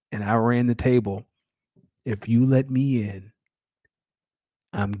 and I ran the table. If you let me in,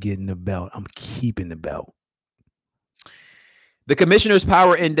 I'm getting the belt. I'm keeping the belt. The commissioner's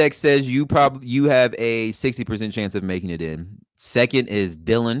power index says you have a 60% chance of making it in. Second is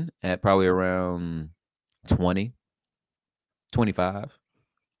Dylan at probably around 20, 25.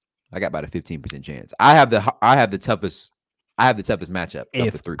 I got about a 15% chance. I have the toughest matchup.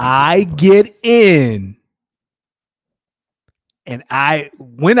 If I get in, and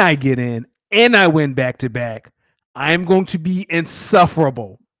when I get in and I win back to back, I'm going to be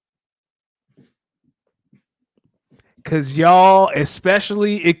insufferable. Because y'all,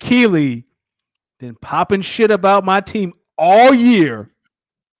 especially Akili, been popping shit about my team all year.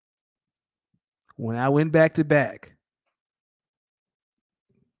 When I went back to back,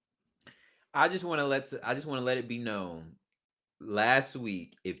 I just want to let it be known. Last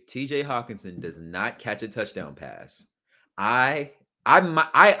week, if TJ Hawkinson does not catch a touchdown pass, I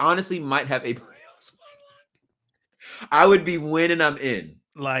honestly might have a playoff spot. I would be winning. I'm in.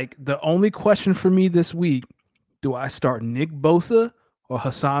 Like, the only question for me this week, do I start Nick Bosa or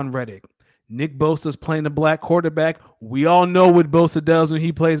Hassan Reddick? Nick Bosa's playing the black quarterback. We all know what Bosa does when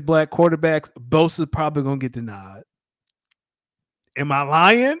he plays black quarterbacks. Bosa's probably going to get the nod. Am I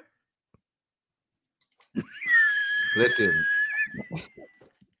lying? Listen.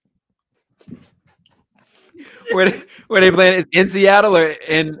 Where they playing? Is in Seattle or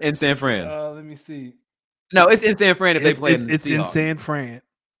in San Fran? Let me see. No, it's in San Fran if they play it's in San Fran.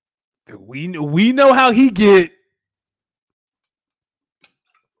 We know how he get.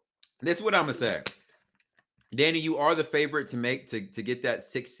 This is what I'm gonna say. Danny, you are the favorite to get that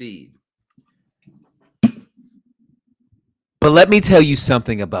 6th seed. But let me tell you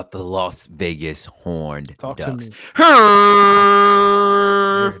something about the Las Vegas Horned Ducks. There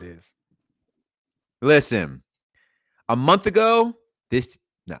it is. Listen, a month and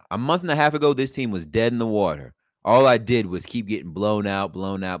a half ago, this team was dead in the water. All I did was keep getting blown out,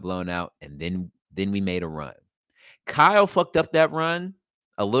 and then we made a run. Kyle fucked up that run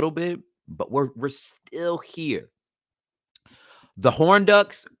a little bit, but we're still here. The Horned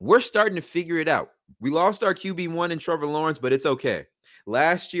Ducks, we're starting to figure it out. We lost our QB1 in Trevor Lawrence, but it's okay.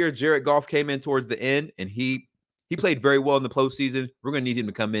 Last year, Jared Goff came in towards the end, and he played very well in the postseason. We're going to need him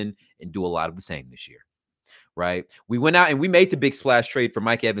to come in and do a lot of the same this year, right? We went out and we made the big splash trade for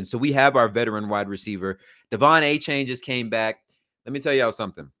Mike Evans, so we have our veteran wide receiver. Devon Achane just came back. Let me tell y'all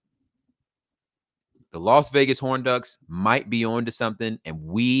something. The Las Vegas Horned Ducks might be on to something, and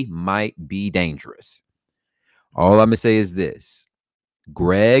we might be dangerous. All I'm going to say is this.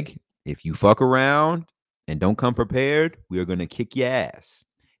 Greg, if you fuck around and don't come prepared, we are going to kick your ass.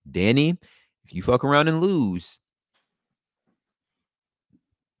 Danny, if you fuck around and lose,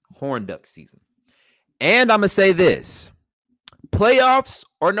 Horned Duck season. And I'm going to say this. Playoffs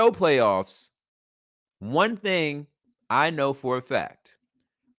or no playoffs, one thing I know for a fact,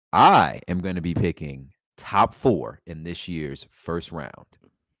 I am going to be picking top 4 in this year's first round.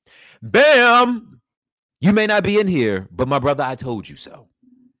 Bam! You may not be in here, but my brother, I told you so.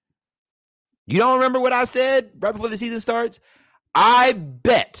 You don't remember what I said right before the season starts? I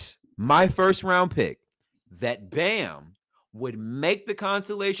bet my first round pick that Bam would make the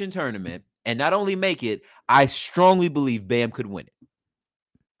consolation tournament, and not only make it, I strongly believe Bam could win it.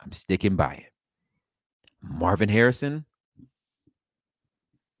 I'm sticking by it. Marvin Harrison.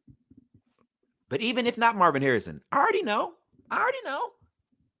 But even if not Marvin Harrison, I already know.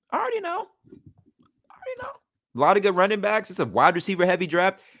 A lot of good running backs. It's a wide receiver heavy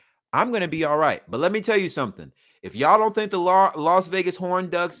draft. I'm going to be all right. But let me tell you something. If y'all don't think the Las Vegas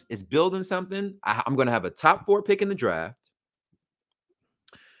Horned Ducks is building something, I'm going to have a top 4 pick in the draft.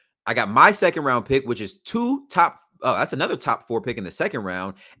 I got my second round pick, which is that's another top 4 pick in the second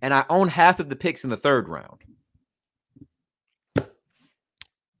round. And I own half of the picks in the third round.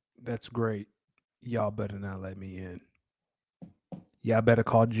 That's great. Y'all better not let me in. Y'all better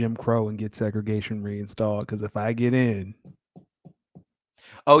call Jim Crow and get segregation reinstalled, because if I get in.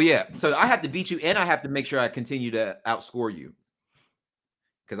 Oh, yeah. So I have to beat you, and I have to make sure I continue to outscore you,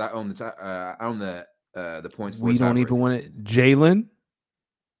 because I own the points. We don't even want it. Jalen.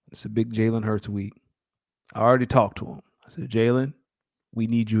 It's a big Jalen Hurts week. I already talked to him. I said, Jalen, we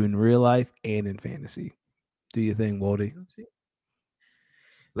need you in real life and in fantasy. Do your thing, Waldy.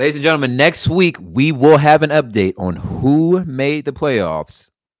 Ladies and gentlemen, next week we will have an update on who made the playoffs.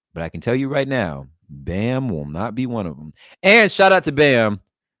 But I can tell you right now, Bam will not be one of them. And shout out to Bam,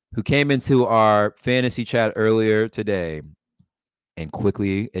 who came into our fantasy chat earlier today and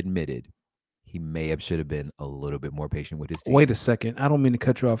quickly admitted he should have been a little bit more patient with his team. Wait a second. I don't mean to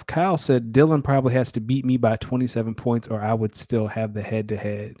cut you off. Kyle said Dylan probably has to beat me by 27 points or I would still have the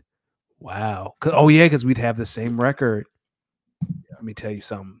head-to-head. Wow. Oh, yeah, because we'd have the same record. Let me tell you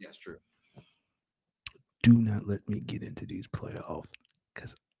something. That's true. Do not let me get into these playoffs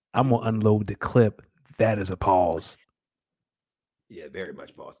because I'm going to unload the clip. That is a pause. Yeah, very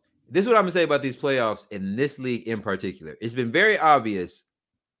much pause. This is what I'm going to say about these playoffs in this league in particular. It's been very obvious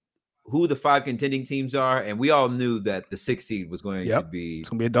who the 5 contending teams are, and we all knew that the 6th seed was going to be it's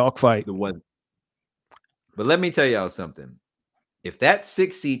going to be a dogfight. The one. But let me tell y'all something. If that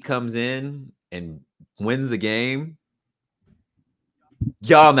 6th seed comes in and wins the game,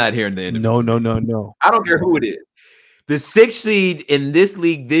 y'all not hearing the end. No. I don't care who it is. The 6th seed in this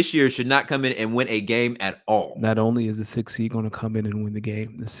league this year should not come in and win a game at all. Not only is the 6th seed going to come in and win the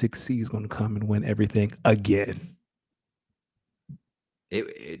game, the 6th seed is going to come and win everything again.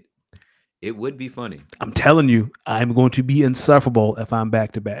 It would be funny. I'm telling you, I'm going to be insufferable if I'm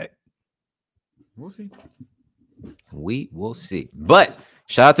back-to-back. We'll see. We will see. But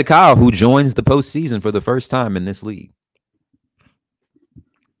shout out to Kyle, who joins the postseason for the first time in this league.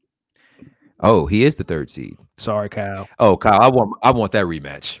 Oh, he is the 3rd seed. Sorry, Kyle. Oh, Kyle, I want that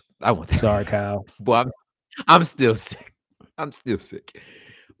rematch. I want that. Sorry, rematch. Kyle. Boy, I'm still sick.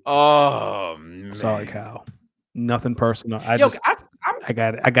 Oh man. Sorry, Kyle. Nothing personal. I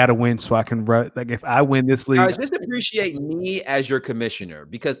got to win so I can run. Like if I win this league, guys, just appreciate me as your commissioner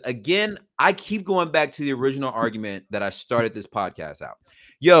because again, I keep going back to the original argument that I started this podcast out.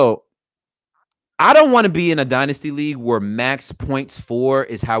 Yo, I don't want to be in a dynasty league where max points for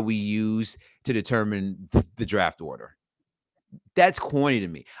is how we use to determine the draft order. That's corny to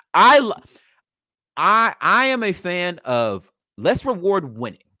me. I am a fan of let's reward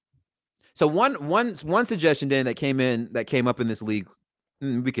winning. So one suggestion, Danny, that came up in this league,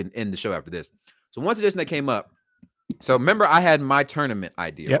 we can end the show after this. So one suggestion that came up. So remember, I had my tournament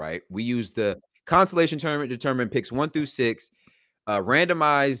idea, right? We used the consolation tournament to determine picks 1 through 6,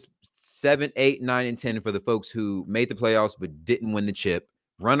 randomized 7, 8, 9, and 10 for the folks who made the playoffs but didn't win the chip.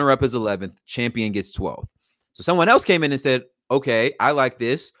 Runner-up is 11th. Champion gets 12th. So someone else came in and said, okay, I like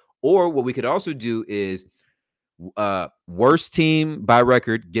this. Or what we could also do is worst team by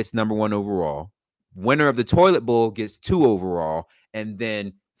record gets number 1 overall. Winner of the toilet bowl gets 2 overall. And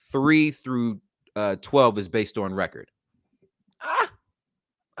then 3 through 12 is based on record.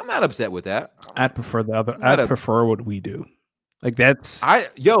 I'm not upset with that. I'd prefer the other. I'd prefer what we do. Like that's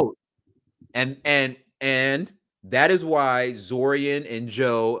and that is why Zorian and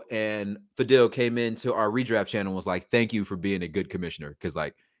Joe and Fidel came into our redraft channel and was like, thank you for being a good commissioner. Because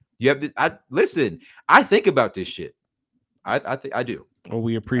like you have to, listen, I think about this shit. I think I do. Well,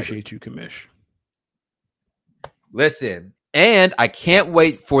 we appreciate you, commish. Listen, and I can't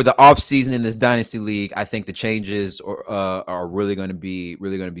wait for the off season in this dynasty league. I think the changes are really going to be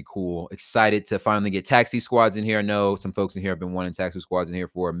cool. Excited to finally get taxi squads in here. I know some folks in here have been wanting taxi squads in here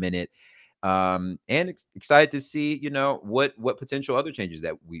for a minute. And excited to see, what potential other changes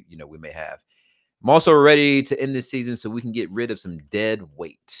that we may have. I'm also ready to end this season so we can get rid of some dead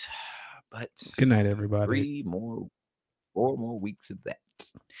weight. But good night, everybody. 4 more weeks of that.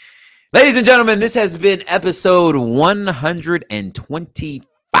 Ladies and gentlemen, this has been episode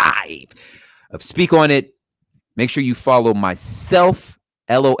 125 of Speak On It. Make sure you follow myself,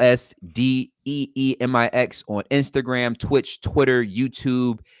 LOSDEEMIX, on Instagram, Twitch, Twitter,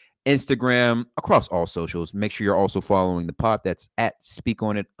 YouTube, Instagram, across all socials. Make sure you're also following the pod. That's at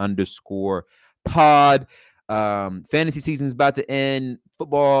SpeakOnIt_pod. Fantasy season is about to end.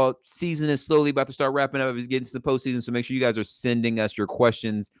 Football season is slowly about to start wrapping up. It's getting to the postseason. So make sure you guys are sending us your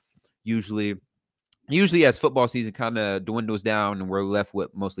questions. Usually as football season kind of dwindles down and we're left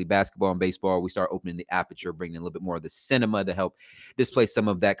with mostly basketball and baseball, we start opening the aperture, bringing a little bit more of the cinema to help displace some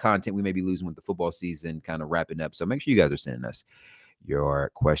of that content we may be losing with the football season kind of wrapping up. So make sure you guys are sending us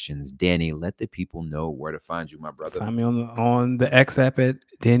your questions. Danny, let the people know where to find you, my brother. Find me on the X app at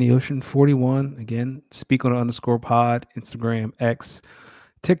Danny Ocean 41. Again, Speak On _pod, Instagram, X,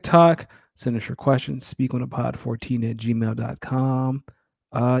 TikTok. Send us your questions. Speak On a pod 14 at gmail.com.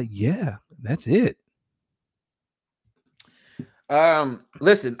 Yeah, that's it.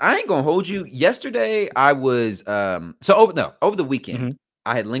 Listen, I ain't gonna hold you. Yesterday I was over the weekend,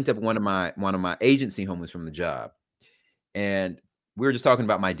 I had linked up one of my agency homies from the job, and we were just talking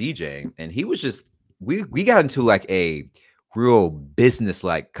about my DJing, and he was just we got into like a real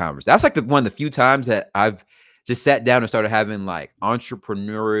business-like conversation. That's like one of the few times that I've just sat down and started having like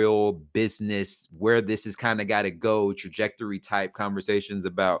entrepreneurial business, where this is kind of got to go, trajectory type conversations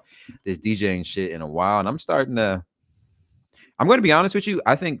about this DJing shit in a while. And I'm starting to I'm going to be honest with you.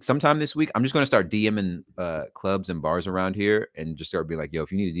 I think sometime this week, I'm just going to start DMing clubs and bars around here and just start being like, yo,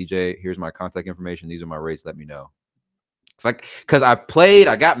 if you need a DJ, here's my contact information. These are my rates. Let me know. It's like, because I've played,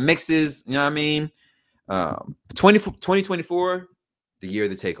 I got mixes, you know what I mean? 2024, the year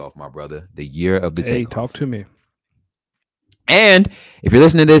of the takeoff, my brother. The year of the takeoff. Talk to me. And if you're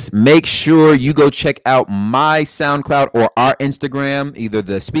listening to this, make sure you go check out my SoundCloud or our Instagram, either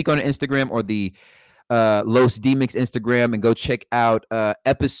the Speak on Instagram or the Los D-Mix Instagram, and go check out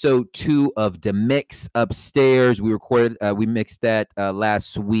episode 2 of The Mix Upstairs. We mixed that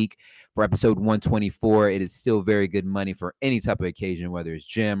last week for episode 124. It is still very good money for any type of occasion, whether it's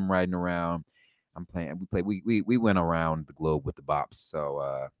gym, riding around. We went around the globe with the bops.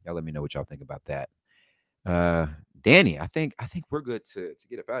 So y'all let me know what y'all think about that. Danny, I think we're good to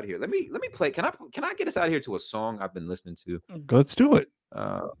get up out of here. Let me play. Can I get us out of here to a song I've been listening to? Let's do it.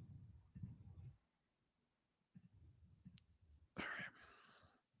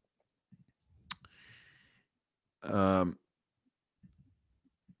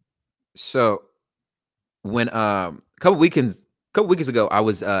 So when a couple weekends ago, I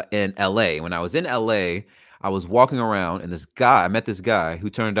was in LA. When I was in LA, I was walking around, and I met this guy who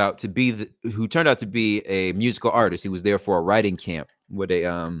turned out to be a musical artist. He was there for a writing camp with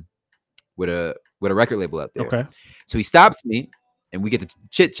a record label out there. Okay. So he stops me, and we get to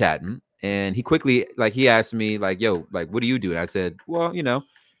chit chatting, and he quickly he asked me yo, what do you do? And I said, well,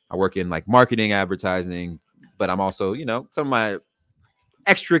 I work in marketing, advertising, but I'm also, some of my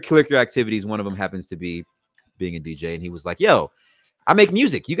extracurricular activities. One of them happens to be being a DJ. And he was like, yo, I make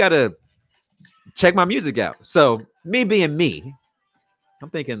music. You got to check my music out. So me being me,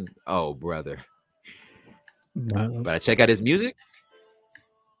 I'm thinking, oh, brother. But I check out his music.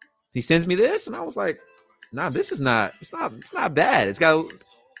 He sends me this. And I was like, nah, this is not, it's not bad. It's got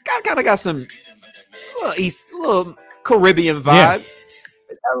some little Caribbean vibe. Yeah.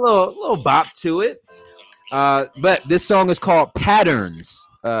 It's got a little bop to it. But this song is called Patterns.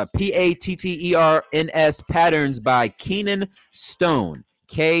 Patterns, Patterns by Keenan Stone.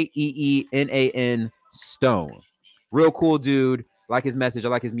 Keenan Stone. Real cool dude. Like his message. I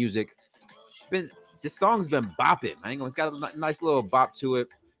like his music. This song's been bopping. It's got a nice little bop to it.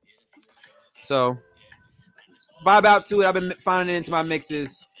 So vibe out to it. I've been finding it into my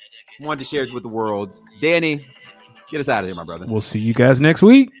mixes. Wanted to share it with the world. Danny, get us out of here, my brother. We'll see you guys next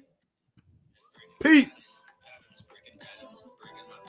week. Peace.